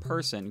one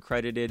person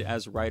credited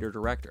as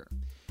writer-director.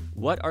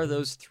 What are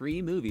those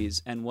 3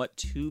 movies, and what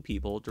 2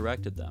 people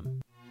directed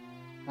them?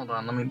 Hold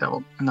on, let me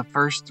double. In the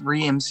first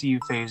 3 MCU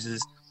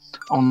phases,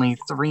 only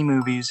 3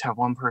 movies have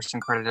one person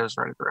credited as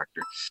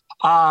writer-director.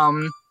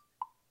 Oh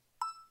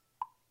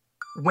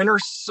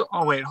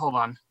wait, hold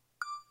on.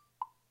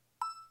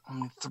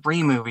 Only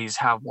 3 movies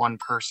have one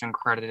person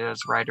credited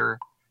as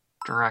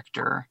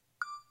writer-director.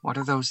 What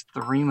are those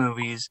 3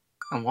 movies,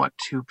 and what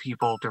 2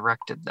 people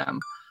directed them?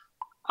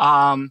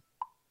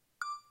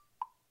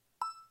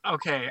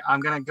 Okay, I'm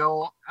gonna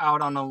go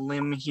out on a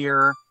limb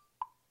here.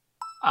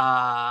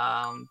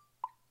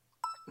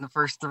 In the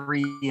first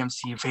 3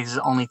 MCU phases,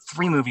 only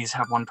 3 movies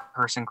have one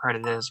person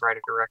credited as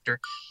writer-director.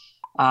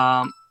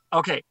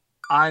 Okay,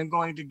 I'm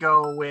going to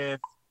go with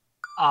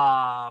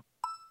Iron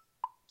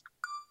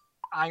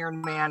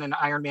Man and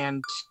Iron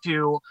Man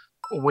 2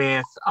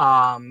 with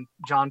Jon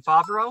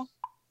Favreau.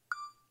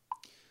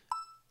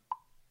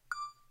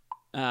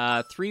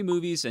 3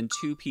 movies and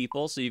 2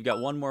 people, so you've got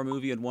 1 more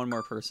movie and 1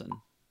 more person.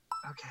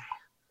 Okay.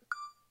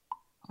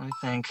 Let me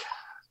think.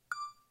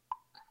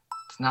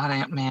 It's not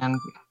Ant-Man.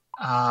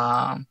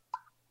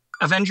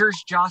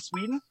 Avengers, Joss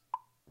Whedon.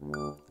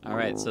 All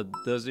right, so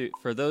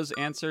for those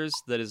answers,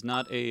 that is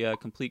not a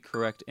complete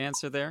correct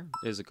answer there.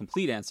 There's a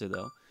complete answer,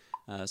 though.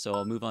 So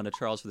I'll move on to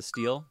Charles for the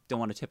steal. Don't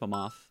want to tip him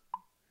off.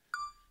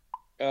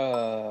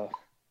 I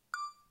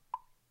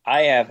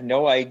have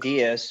no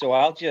idea, so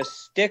I'll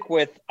just stick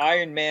with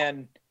Iron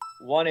Man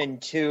 1 and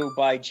 2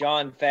 by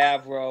Jon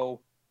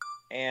Favreau.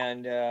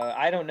 And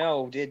I don't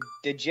know, did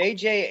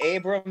J.J.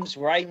 Abrams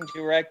write and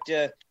direct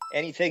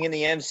anything in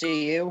the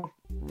MCU?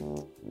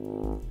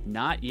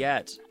 Not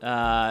yet.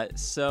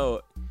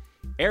 So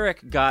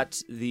Eric got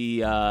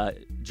the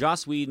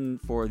Joss Whedon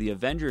for the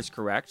Avengers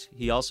correct.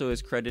 He also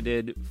is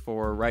credited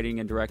for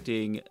writing and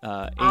directing Age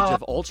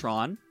of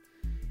Ultron.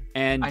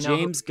 And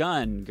James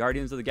Gunn,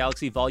 Guardians of the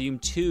Galaxy Volume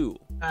 2.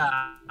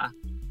 I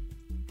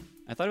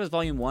thought it was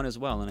Volume 1 as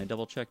well, and I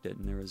double-checked it,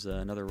 and there was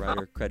another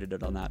writer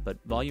credited on that.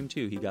 But Volume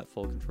 2, he got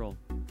full control.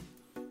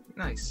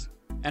 Nice.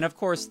 And of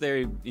course,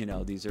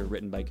 these are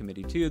written by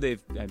committee too.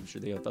 I'm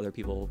sure they have other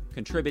people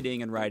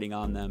contributing and writing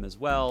on them as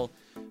well.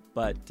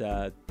 But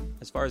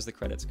as far as the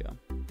credits go.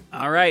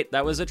 All right,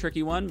 that was a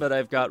tricky one, but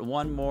I've got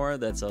one more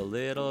that's a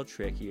little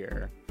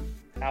trickier.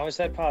 How is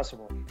that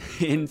possible?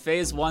 In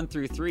Phase 1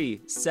 through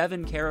 3,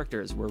 7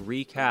 characters were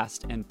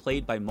recast and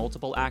played by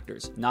multiple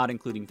actors, not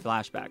including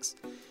flashbacks.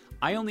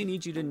 I only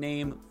need you to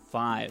name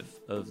 5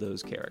 of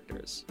those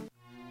characters.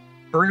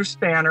 Bruce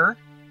Banner,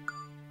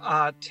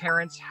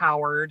 Terrence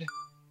Howard.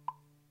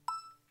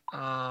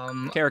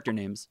 Character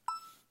names.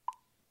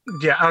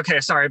 Yeah,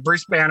 okay, sorry.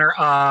 Bruce Banner,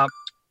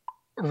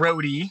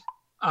 Rhodey,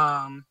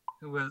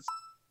 who was,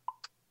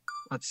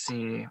 let's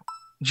see,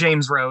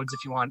 James Rhodes,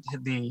 if you want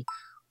the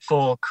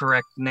full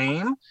correct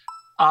name.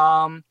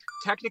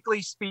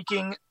 Technically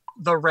speaking,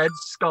 the Red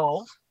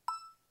Skull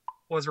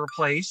was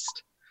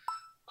replaced.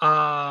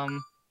 Let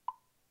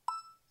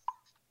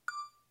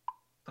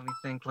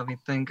me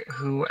think.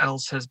 Who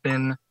else has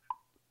been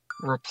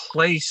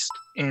replaced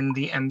in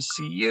the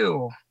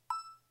MCU?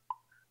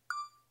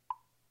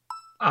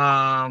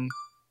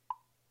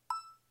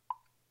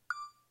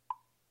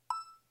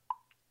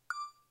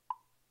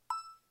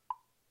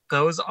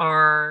 Those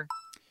are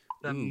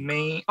the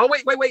main. Oh,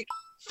 wait.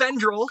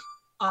 Fendrel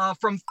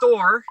from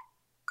Thor.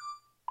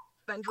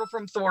 Fendrel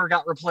from Thor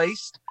got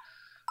replaced.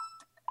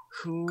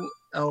 Who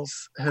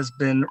else has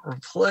been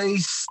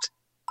replaced?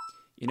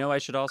 You know, I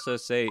should also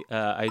say,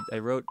 I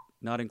wrote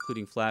not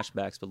including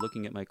flashbacks, but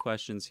looking at my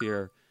questions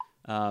here,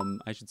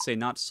 I should say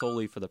not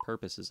solely for the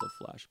purposes of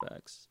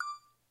flashbacks.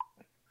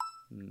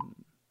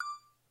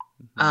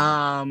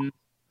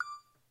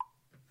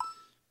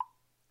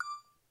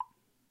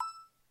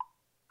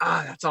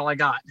 That's all I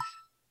got.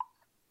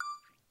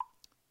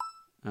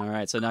 All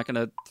right, so not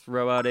gonna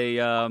throw out a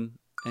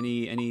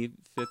any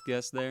 5th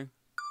guess there.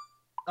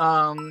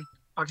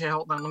 Okay,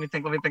 hold on. Let me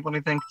think.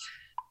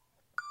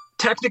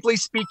 Technically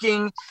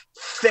speaking,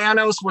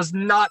 Thanos was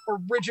not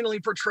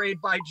originally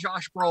portrayed by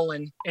Josh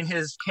Brolin in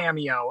his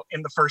cameo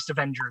in the first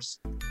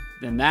Avengers.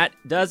 Then that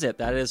does it.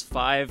 That is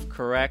 5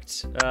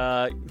 correct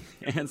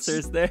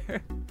answers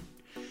there.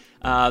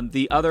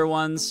 The other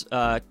ones,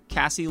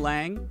 Cassie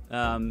Lang,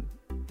 Ant-Man's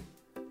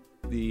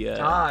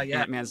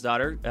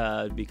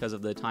daughter, because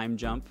of the time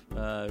jump,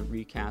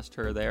 recast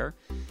her there.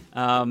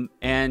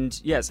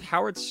 And yes,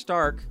 Howard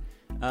Stark,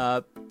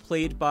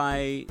 played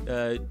by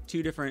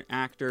 2 different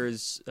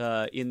actors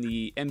in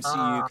the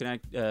MCU,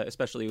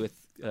 especially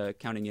with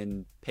counting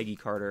in Peggy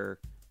Carter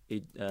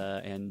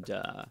and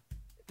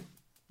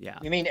yeah.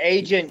 You mean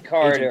Agent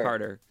Carter? Agent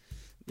Carter,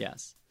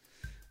 yes.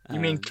 You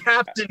mean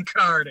Captain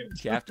Carter?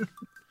 Captain.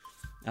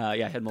 Yeah,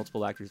 I had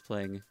multiple actors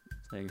playing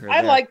her.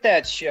 I like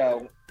that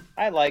show.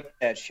 That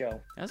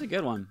was a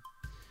good one.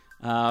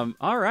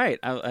 All right,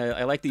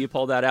 I like that you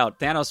pulled that out.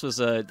 Thanos was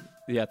a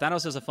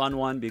fun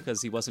one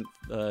because he wasn't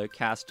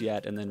cast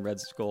yet, and then Red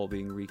Skull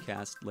being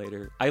recast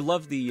later. I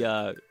love the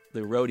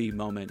Rhodey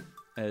moment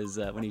as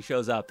when he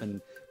shows up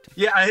and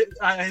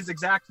his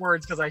exact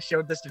words, because I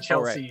showed this to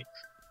Chelsea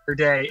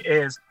today,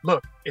 is,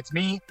 "Look, it's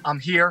me. I'm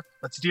here.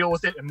 Let's deal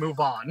with it and move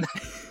on."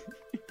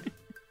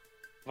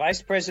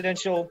 Vice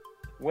presidential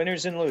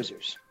winners and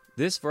losers.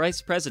 This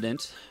vice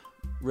president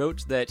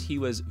wrote that he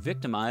was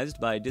victimized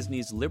by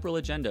Disney's liberal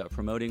agenda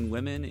promoting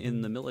women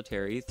in the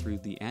military through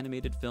the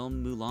animated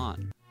film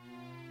Mulan.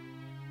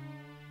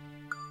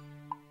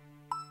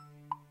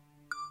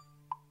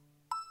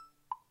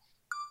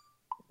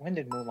 When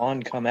did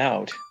Mulan come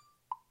out?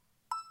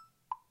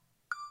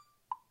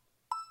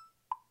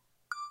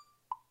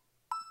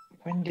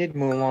 When did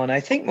Mulan? I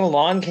think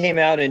Mulan came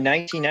out in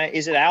 1990.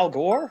 Is it Al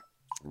Gore?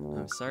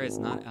 I'm sorry, it's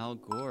not Al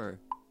Gore.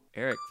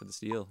 Eric for the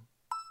steal.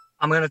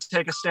 I'm going to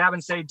take a stab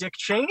and say Dick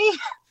Cheney.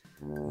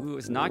 Ooh,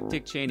 it's not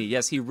Dick Cheney.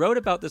 Yes, he wrote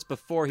about this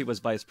before he was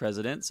vice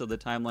president, so the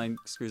timeline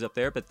screws up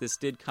there. But this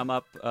did come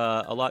up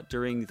a lot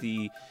during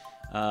the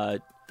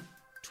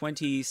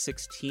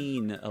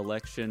 2016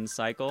 election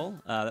cycle.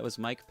 That was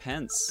Mike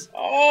Pence.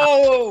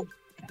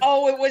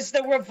 Oh, it was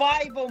the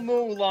revival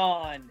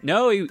Mulan.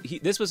 No,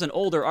 this was an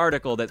older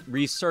article that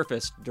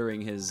resurfaced during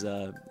his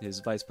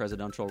vice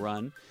presidential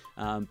run,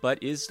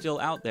 but is still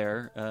out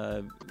there.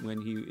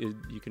 When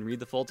you can read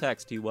the full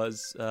text, he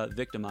was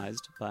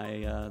victimized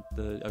by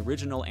the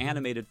original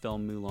animated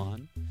film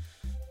Mulan.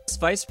 This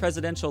vice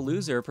presidential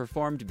loser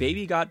performed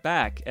 "Baby Got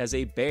Back" as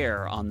a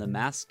bear on The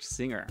Masked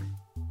Singer.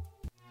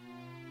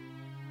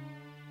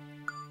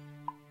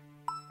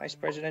 Vice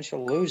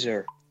presidential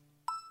loser.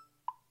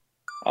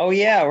 Oh,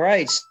 yeah,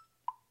 right.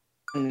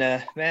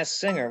 Masked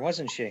Singer,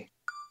 wasn't she?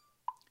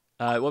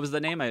 What was the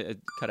name I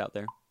cut out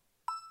there?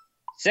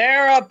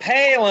 Sarah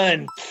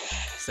Palin.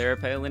 Sarah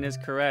Palin is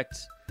correct.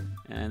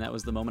 And that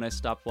was the moment I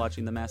stopped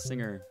watching The Masked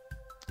Singer.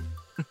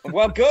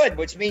 Well, good,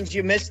 which means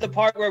you missed the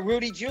part where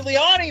Rudy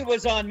Giuliani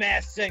was on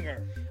Masked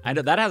Singer. I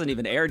know, that hasn't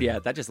even aired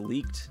yet. That just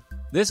leaked.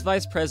 This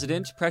vice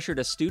president pressured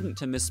a student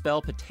to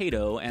misspell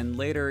potato and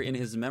later in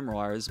his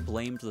memoirs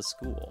blamed the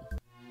school.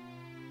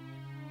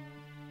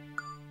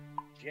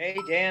 J.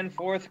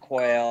 Danforth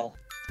Quayle.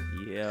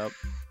 Yep.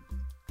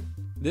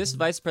 This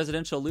vice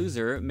presidential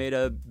loser made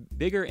a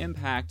bigger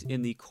impact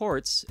in the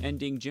courts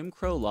ending Jim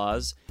Crow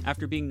laws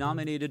after being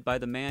nominated by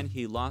the man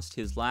he lost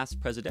his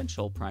last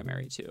presidential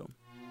primary to.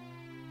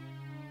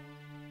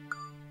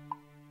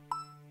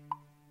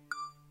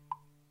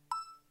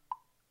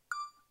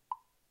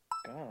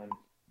 God.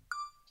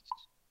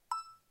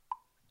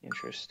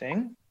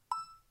 Interesting.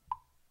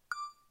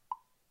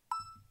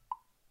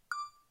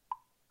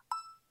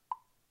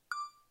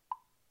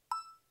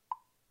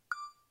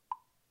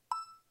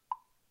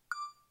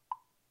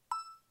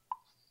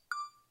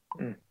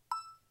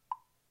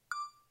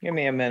 Give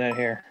me a minute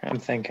here. I'm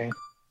thinking.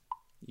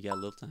 You got a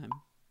little time.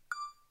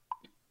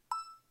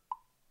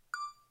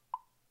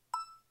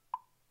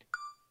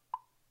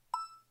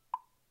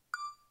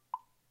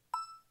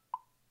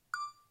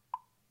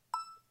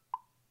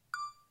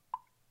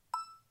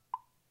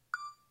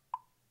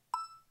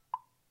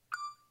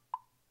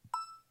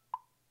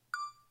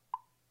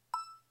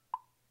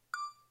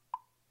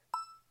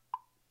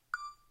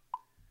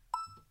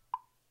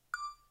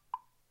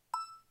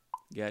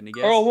 You got any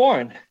guess? Earl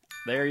Warren.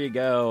 There you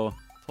go.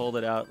 Pulled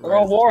it out.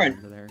 Earl Warren.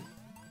 There.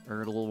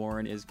 Earl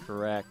Warren is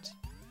correct.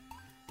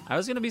 I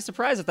was going to be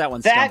surprised if that one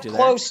That stumped you there.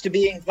 close to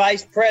being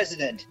vice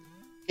president.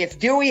 If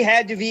Dewey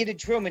had defeated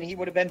Truman, he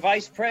would have been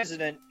vice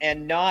president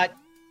and not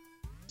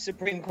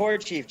Supreme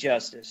Court Chief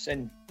Justice,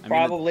 and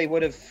probably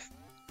would have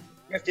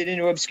drifted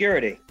into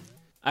obscurity.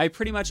 I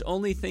pretty much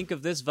only think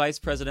of this vice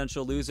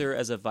presidential loser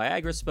as a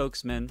Viagra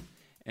spokesman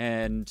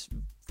and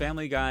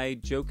Family Guy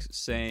joke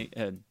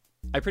saying...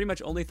 I pretty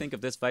much only think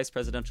of this vice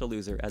presidential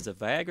loser as a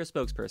Viagra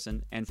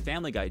spokesperson and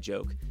Family Guy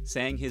joke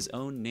saying his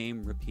own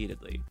name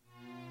repeatedly.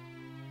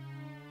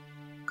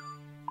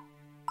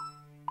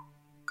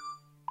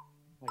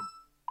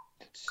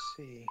 Let's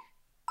see.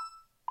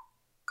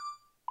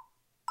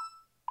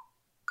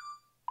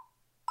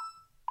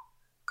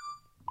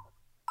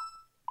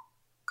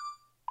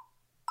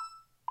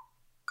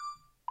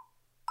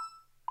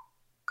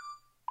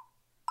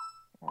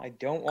 I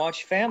don't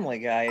watch Family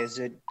Guy. Is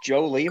it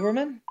Joe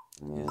Lieberman?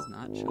 It is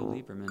not Joe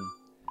Lieberman.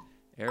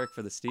 Eric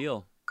for the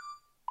steal.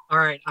 All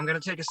right, I'm going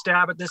to take a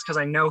stab at this because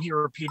I know he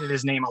repeated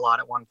his name a lot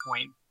at one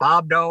point.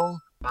 Bob Dole,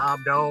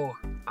 Bob Dole,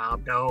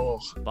 Bob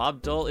Dole.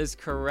 Bob Dole is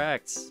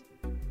correct.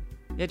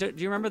 Yeah, do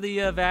you remember the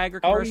Viagra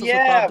commercials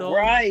with Bob Dole?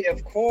 Right,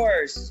 of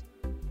course.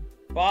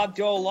 Bob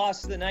Dole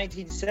lost the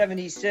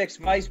 1976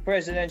 vice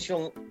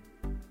presidential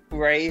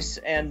race,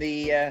 and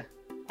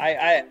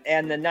I'd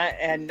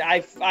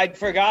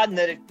forgotten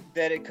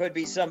that it could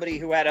be somebody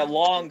who had a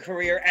long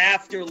career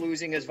after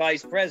losing as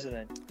vice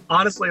president.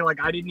 Honestly,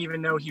 I didn't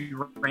even know he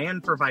ran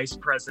for vice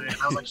president.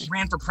 I was like, he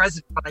ran for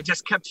president, but I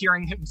just kept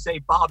hearing him say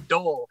Bob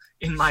Dole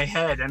in my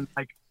head and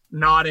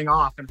nodding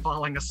off and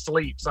falling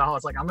asleep. So I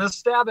was like, I'm gonna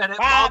stab at it.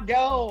 Bob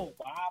Dole,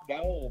 Bob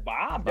Dole,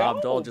 Bob Dole.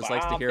 Bob Dole just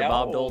likes to hear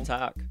Bob Dole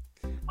talk.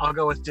 I'll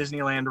go with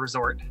Disneyland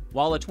Resort.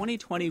 While a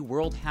 2020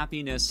 World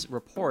Happiness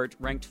Report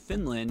ranked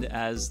Finland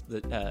as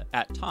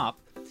at top,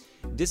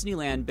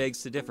 Disneyland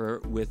begs to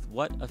differ with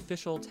what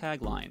official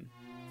tagline?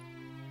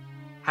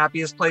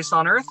 Happiest place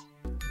on earth?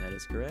 That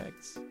is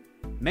correct.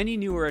 Many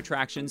newer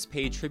attractions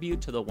pay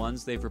tribute to the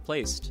ones they've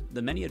replaced.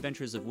 The Many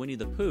Adventures of Winnie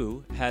the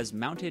Pooh has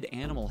mounted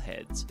animal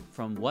heads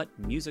from what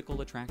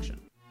musical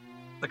attraction?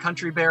 The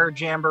Country Bear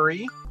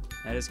Jamboree?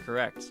 That is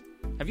correct.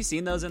 Have you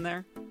seen those in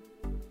there?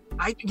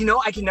 I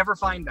can never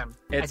find them.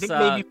 It's, I think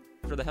maybe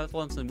for the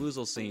Heffalumps and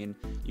Woozle scene,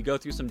 you go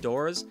through some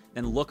doors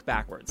and look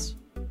backwards.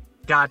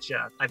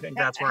 Gotcha. I think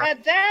that's where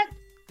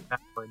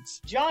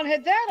backwards. John,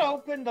 had that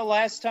opened the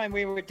last time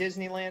we were at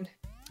Disneyland?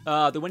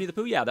 The Winnie the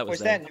Pooh, yeah, that was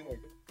there. That newer?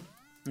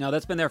 No,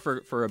 that's been there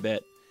for a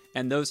bit.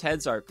 And those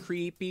heads are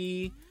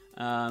creepy.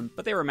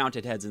 But they were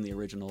mounted heads in the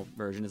original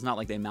version. It's not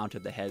like they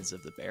mounted the heads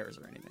of the bears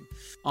or anything.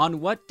 On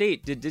what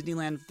date did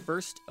Disneyland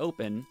first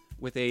open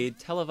with a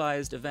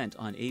televised event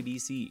on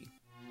ABC?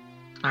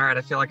 All right,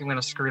 I feel like I'm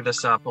going to screw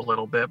this up a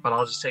little bit, but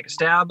I'll just take a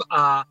stab.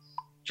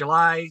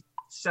 July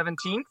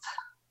 17th,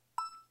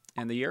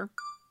 And the year?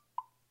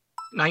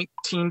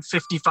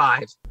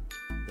 1955.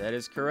 That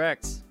is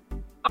correct.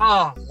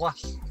 Oh,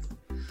 what?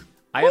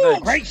 I have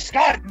a Great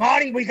Scott,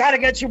 Marty, we got to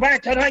get you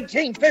back to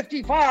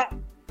 1955.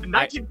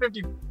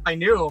 1950, I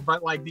knew,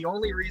 but like the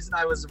only reason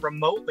I was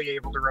remotely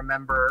able to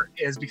remember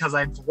is because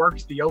I've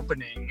worked the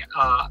opening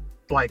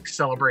like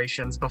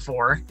celebrations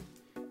before.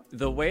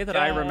 The way that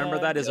I remember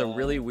that is a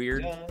really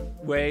weird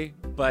way,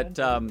 but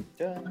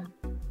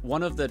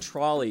one of the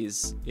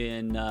trolleys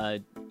in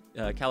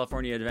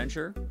California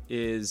Adventure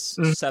is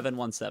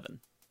 717.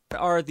 There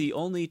are the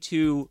only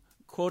two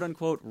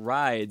quote-unquote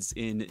rides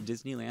in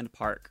Disneyland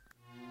Park.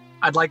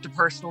 I'd like to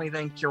personally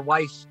thank your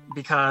wife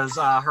because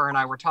her and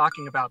I were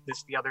talking about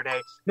this the other day.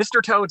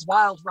 Mr. Toad's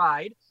Wild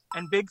Ride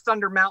and Big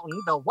Thunder Mountain,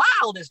 the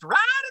wildest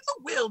ride in the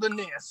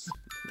wilderness.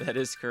 That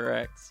is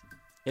correct.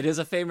 It is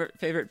a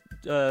favorite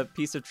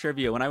piece of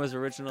trivia. When I was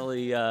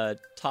originally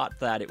taught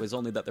that, it was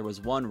only that there was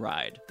one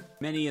ride.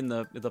 Many in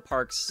the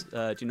parks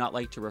do not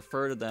like to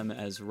refer to them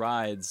as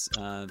rides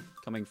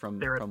coming from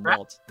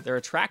Walt. They're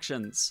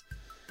attractions.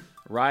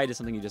 Ride is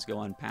something you just go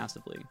on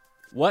passively.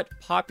 What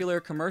popular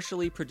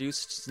commercially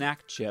produced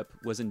snack chip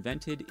was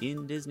invented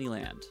in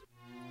Disneyland?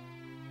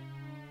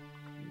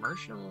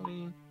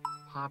 Commercially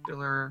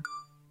popular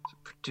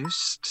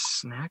produced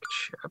snack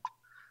chip.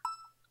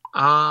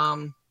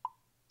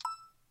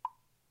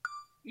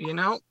 You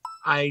know,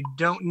 I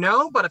don't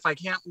know, but if I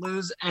can't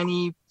lose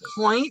any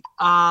point,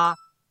 I'm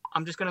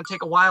just going to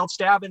take a wild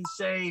stab and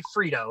say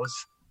Fritos.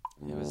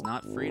 It was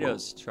not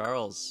Fritos,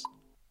 Charles.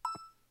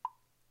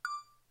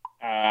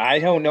 I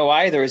don't know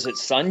either. Is it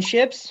Sun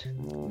Chips?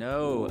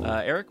 No,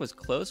 Eric was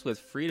close with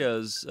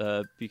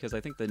Fritos because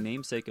I think the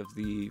namesake of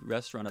the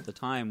restaurant at the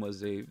time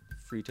was a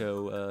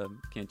Frito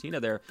cantina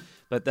there,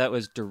 but that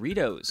was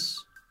Doritos.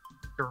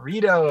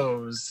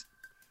 Doritos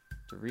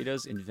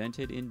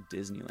invented in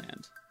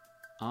Disneyland.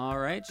 All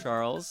right,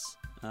 Charles.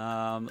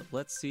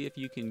 Let's see if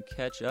you can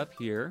catch up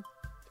here.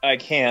 I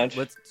can't.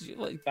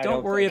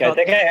 Don't worry about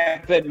the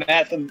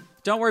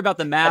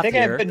math. I think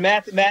here. I've been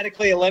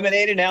mathematically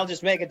eliminated, and I'll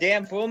just make a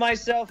damn fool of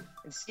myself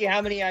and see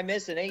how many I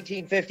miss in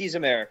 1850s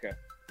America.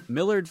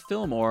 Millard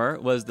Fillmore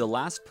was the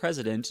last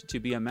president to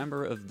be a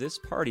member of this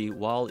party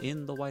while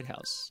in the White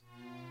House.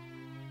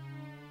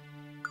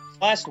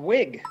 Last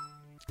Whig.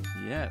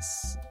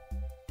 Yes.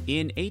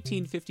 In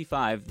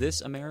 1855,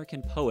 this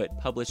American poet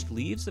published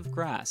Leaves of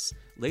Grass,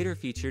 later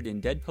featured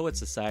in Dead Poets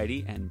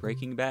Society and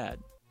Breaking Bad.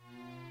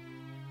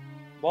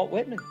 Walt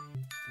Whitman.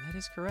 That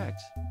is correct.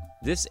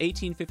 This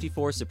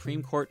 1854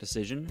 Supreme Court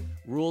decision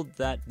ruled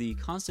that the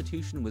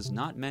Constitution was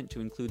not meant to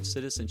include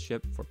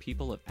citizenship for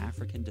people of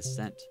African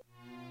descent.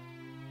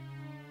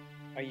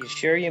 Are you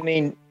sure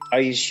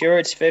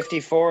it's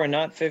 54 and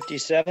not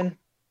 57?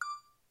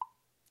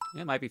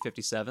 It might be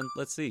 57.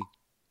 Let's see.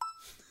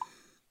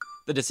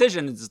 The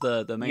decision is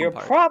the main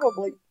part.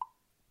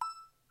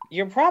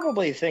 You're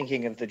probably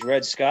thinking of the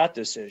Dred Scott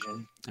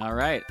decision. All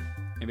right.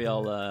 Maybe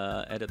I'll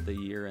edit the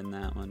year in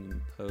that one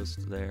and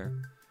post there.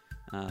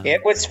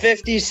 It was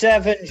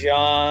 57,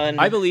 John.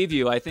 I believe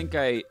you. I think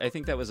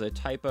that was a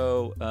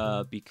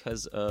typo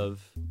because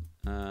of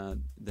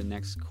the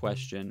next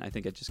question. I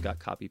think it just got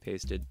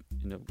copy-pasted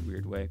in a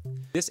weird way.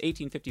 This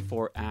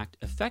 1854 act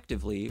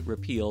effectively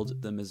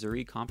repealed the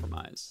Missouri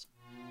Compromise.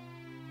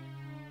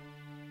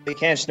 The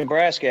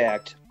Kansas-Nebraska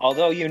Act.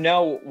 Although you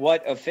know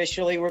what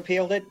officially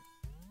repealed it?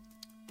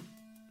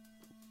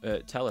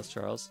 Tell us,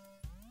 Charles.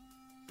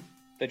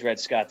 The Dred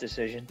Scott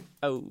decision.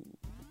 Oh.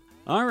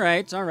 All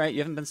right. You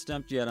haven't been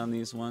stumped yet on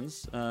these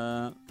ones.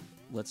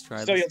 Let's try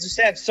this. So you'll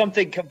just have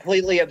something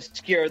completely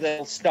obscure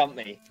that'll stump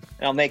me,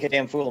 and I'll make a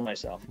damn fool of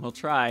myself. We'll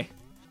try.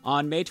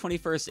 On May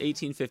 21st,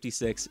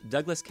 1856,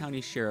 Douglas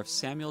County Sheriff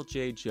Samuel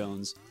J.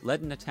 Jones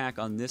led an attack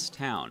on this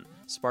town,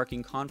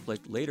 sparking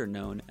conflict later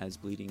known as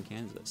Bleeding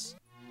Kansas.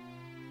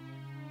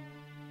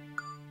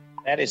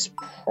 That is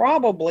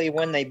probably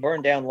when they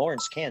burned down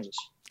Lawrence, Kansas.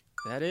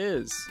 That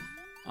is.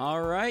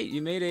 All right,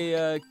 you made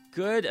a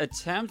good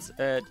attempt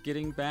at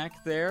getting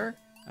back there.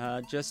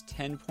 Just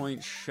 10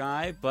 points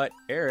shy, but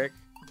Eric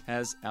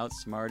has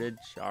outsmarted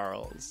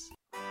Charles.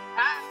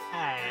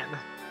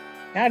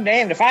 God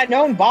damn, if I'd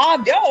known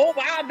Bob Dole.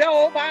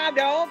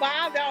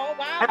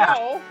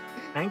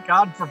 Thank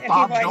God for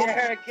Bob Anyway, Dole.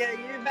 Eric,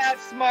 you've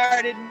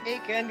outsmarted me.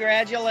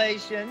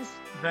 Congratulations.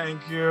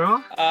 Thank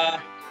you.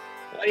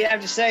 What do you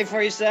have to say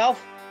for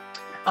yourself?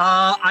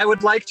 I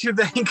would like to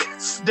thank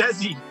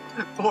Desi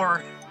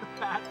for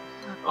that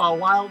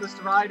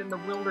wildest ride in the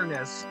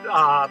wilderness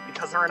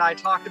because her and I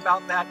talked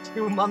about that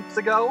 2 months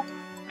ago.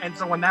 And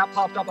so when that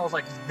popped up, I was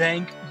like,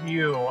 thank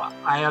you.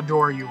 I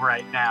adore you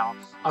right now.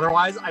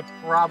 Otherwise, I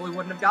probably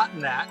wouldn't have gotten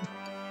that.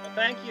 Well,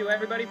 thank you,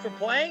 everybody, for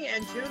playing,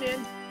 and tune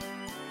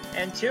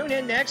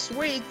in next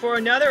week for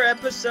another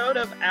episode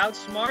of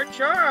Outsmart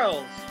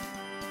Charles.